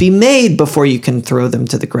must be made before you can throw them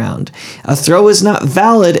to the ground. A throw is not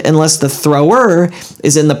valid unless the thrower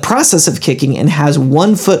is in the process of kicking and has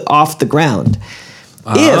 1 foot off the ground.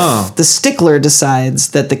 If the stickler decides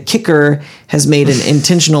that the kicker has made an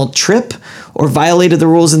intentional trip or violated the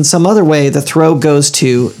rules in some other way, the throw goes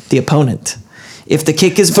to the opponent. If the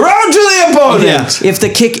kick is Throw to the opponent. if the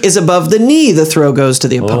kick is above the knee, the throw goes to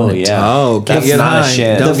the Oh opponent. yeah. Oh, can't That's get not a high.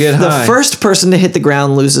 shin. Don't get The high. first person to hit the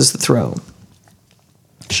ground loses the throw,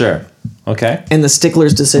 Sure. Okay. and the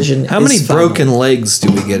stickler's decision. How is many final. broken legs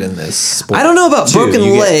do we get in this sport? I don't know about 2. broken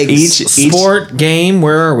You get legs. each Sport, game,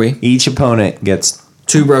 where are we? Each opponent gets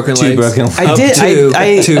 2 broken legs. broken legs. I did.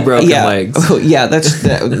 I 2 broken yeah. legs. Oh, yeah, that's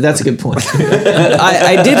a good point.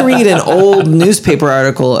 I did read an old newspaper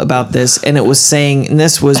article about this, and it was saying, and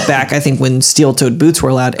this was back, I think, when steel-toed boots were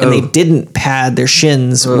allowed, and they didn't pad their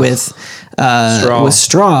shins with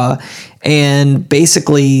straw, and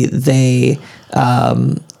basically they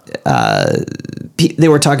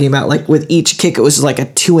were talking about, like, with each kick, it was like a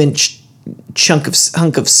 2-inch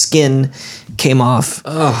hunk of skin came off.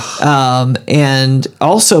 And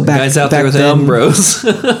also Guys out there with then, Umbros.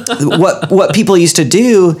 what people used to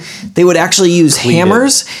do, they would actually use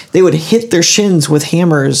hammers. They would hit their shins with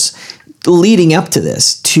hammers leading up to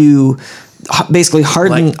this to basically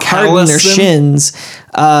harden Like callus their them? shins.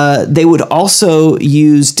 They would also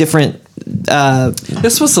use different.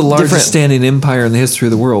 This was the largest Different- standing empire in the history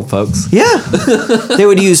of the world, folks. Yeah, they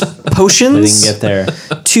would use They potions didn't get there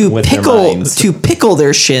to with their minds. pickle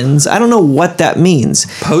their shins. I don't know what that means.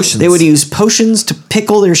 Potions. They would use potions to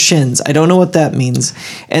pickle their shins. I don't know what that means.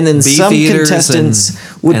 And then Beef some eaters contestants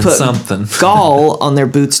and- would and put something. gall on their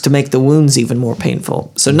boots to make the wounds even more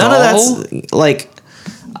painful. So none of that's like,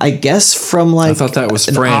 I guess from like I thought that was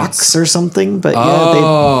an France. ox or something. But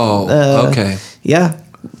Okay. yeah.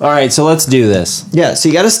 All right, so let's do this. Yeah. So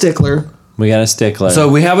you got a stickler. We got a stickler. So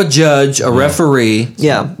we have a judge, a referee.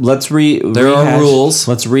 Yeah. let's There are rules.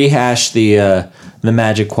 Let's rehash the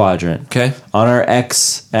magic quadrant. Okay. On our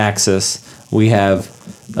x-axis, we have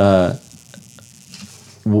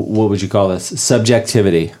what would you call this?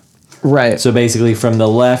 Subjectivity. Right. So basically, from the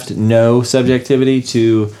left, no subjectivity,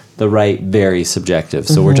 to the right, very subjective.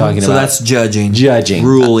 So we're talking So about that's judging. Judging.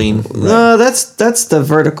 Ruling. No, that's the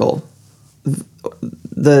vertical.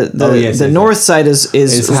 the north side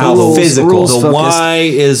is how rules, physical. rules The focused. Y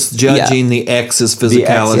is judging, the X is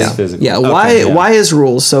physicality. The X is physical. Yeah, Okay, Y is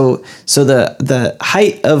rules. So the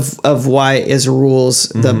height of Y is rules.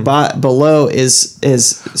 The below is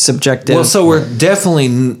subjective. Well, so we're definitely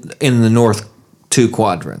in the north 2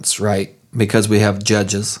 quadrants, right? Because we have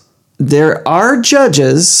judges. there are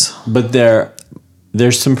judges, But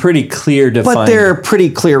there's some pretty clear defined. but they're pretty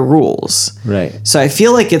clear rules. right. So I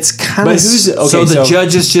feel like it's kind But of who's okay? So the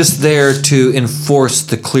judge is just there to enforce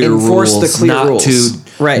the clear Enforce rules, the clear not rules.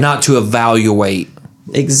 to Right. not to evaluate.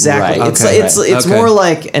 exactly. Right. It's Okay. it's it's Okay. more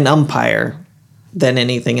like an umpire than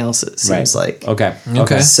anything else. It seems Right. like. Okay.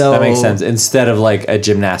 Okay. So- that makes sense. Instead of like a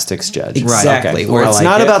gymnastics judge. Exactly. Okay. Where I it's like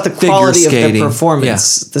not it. about the Figure quality of the skating.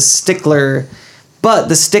 performance. The stickler, but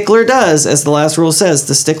the stickler does, as the last rule says,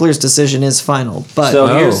 the stickler's decision is final. But So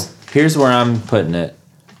Oh. here's where I'm putting it,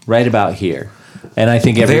 right about here, and I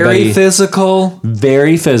think everybody Very physical.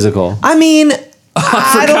 very physical. I mean,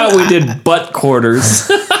 I forgot we did butt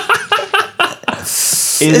quarters.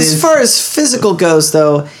 It as is- far as physical goes,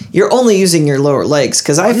 though, you're only using your lower legs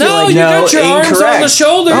because I feel No, like you No, got your arms on incorrect. the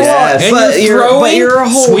shoulders, Yes. and But you're you're- throwing, but you're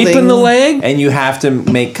holding- sweeping the leg. and you have to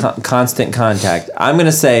make constant contact. I'm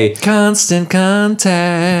gonna say, Constant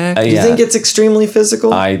contact. Do you think it's extremely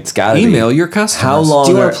physical? it's gotta Email be. your customers. How long?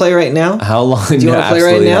 Do you want are- to play right now? How long? Do you want to play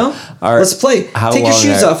right now? Let's play. How Take your long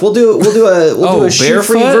shoes are- off. We'll do Oh, a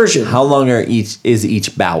shoe-free barefoot? version. How long is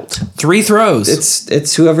each bout? 3 throws.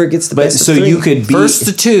 It's whoever gets the But best. so of 3. you could be First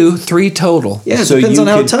to 2, 3 total. Yeah, it so depends you on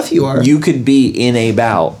how could- tough you are. You could be in a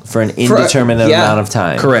bout for an indeterminate yeah. amount of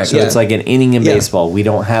time. Correct. So Yeah. it's like an inning in Yeah. baseball. We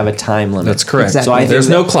don't have a time limit. That's correct. Exactly. So I think There's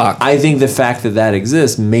no clock. I think the fact that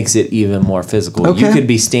exists makes it even more physical. You Okay. could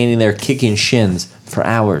be standing there kicking shins for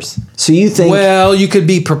hours. So you think? Well, you could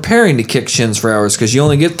be preparing to kick shins for hours because you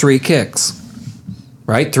only get 3 kicks,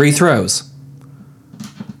 right? 3 throws,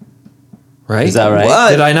 right? Is that right? What?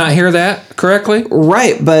 Did I not hear that correctly?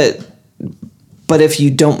 right, but if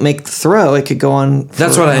you don't make the throw, it could go on.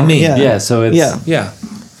 That's what I mean. Yeah. Yeah. So it's Yeah. Yeah,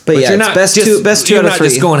 But yeah, it's best two you're out of not 3.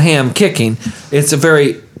 just going ham kicking. It's a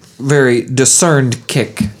very, very discerned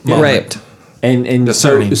kick moment. Right. and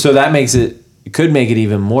Discerning. so that makes it could make it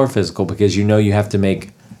even more physical because you know you have to make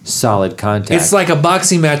solid contact. It's like a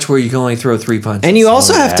boxing match where you can only throw 3 punches. And you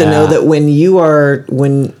also have to know yeah. that when your But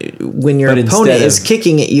opponent instead is of-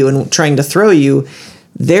 kicking at you and trying to throw you,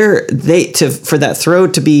 for that throw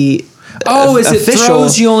to be is it official.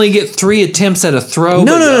 throws? You only get 3 attempts at a throw.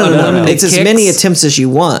 No, but no. unlimited It's as kicks? many attempts as you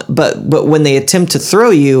want, but when they attempt to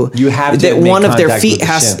throw you, You have to that make one of their contact feet with the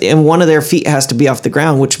has shin. and one of their feet has to be off the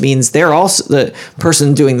ground, which means they're also the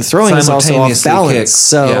person doing the throwing is also off Simultaneously balance. kick.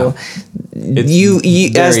 So It's you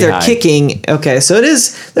as very they're high. kicking. Okay, so it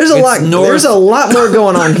is. There's a It's lot. north- There's a lot more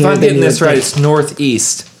going on If here. I'm than getting you this would right, think. it's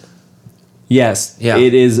northeast. yes. Yeah.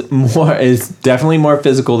 It is more. It's definitely more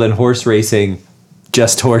physical than horse racing.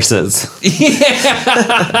 Just horses.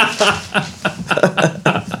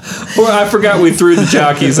 Well, I forgot we threw the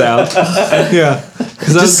jockeys out. Yeah,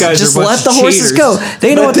 because those guys Just are a bunch let the of horses cheaters. go.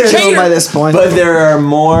 They know But what they're they're doing by cheater. this point. But there are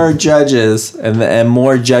more judges and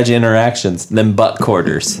more judge interactions than butt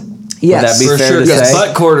quarters. yes, Would that be For fair sure, to because say?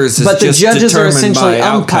 butt quarters is but the just judges are determined essentially by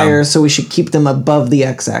outcome. umpires, so we should keep them above the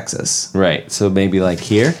x-axis. Right. So maybe like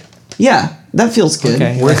here. Yeah, that feels good.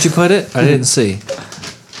 Okay. Where'd you put it? I didn't see.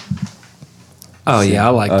 Oh yeah, I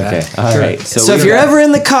like Okay. that. All right. So if you're ever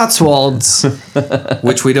in the Cotswolds,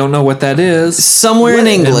 Which we don't know what that is. somewhere in And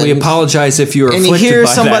England, we apologize if you were and you afflicted hear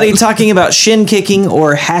by somebody that. talking about shin kicking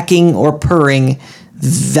or hacking or purring,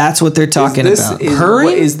 that's what they're talking about.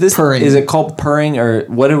 Purring? Is this Purring. Is it called purring or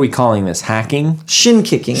what are we calling this? Hacking? Shin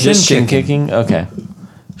kicking. Just shin kicking? Okay.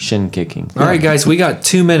 Shin kicking. All right, guys, we got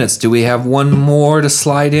 2 minutes. Do we have one more to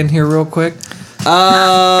slide in here real quick? Take a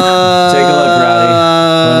look, Rowdy.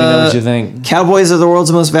 Let me know what you think. Cowboys are the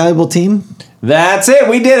world's most valuable team. That's it.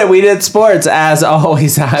 We did it. We did sports. As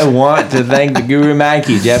always, I want to thank the Guru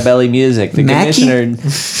Mikey, Jet Belly Music, the Mackie? commissioner,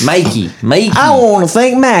 Mikey. I want to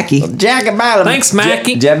thank Mackie. Jack about him. Thanks,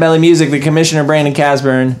 Mackie. Jet Belly Music, the commissioner, Brandon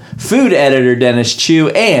Casburn, food editor, Dennis Chu,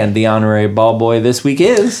 and the honorary ball boy this week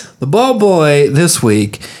is. The ball boy this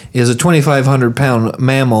week is a 2,500-pound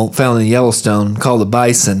mammal found in Yellowstone called a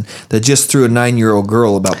bison that just threw a 9-year-old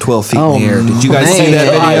girl about 12 feet in the air. Did you guys see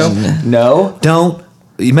that video? man. No. Don't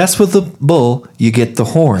you mess with the bull, you get the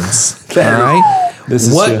horns. All right. This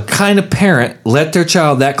is what true. kind of parent let their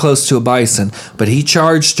child that close to a bison? But he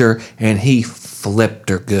charged her and he flipped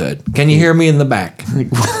her good. Can you hear me in the back?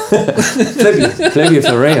 Flip you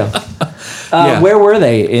for real. Where were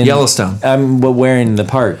they? In Yellowstone. Where in the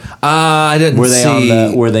park? I didn't were they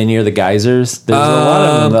see. Were they near the geysers? There's a lot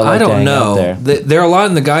of them that like I don't to hang know. out there. There are a lot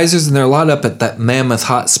in the geysers, and there are a lot up at that Mammoth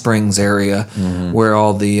Hot Springs area where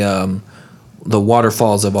all the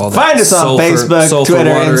waterfalls of all that. Find us on Facebook,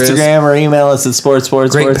 Twitter, Instagram, or email us at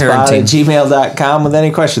sportspod@gmail.com with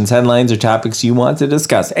any questions, headlines, or topics you want to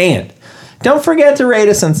discuss. And don't forget to rate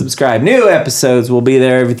us and subscribe. New episodes will be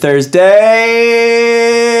there every Thursday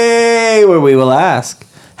where we will ask,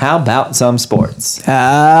 how about some sports?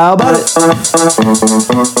 How about it?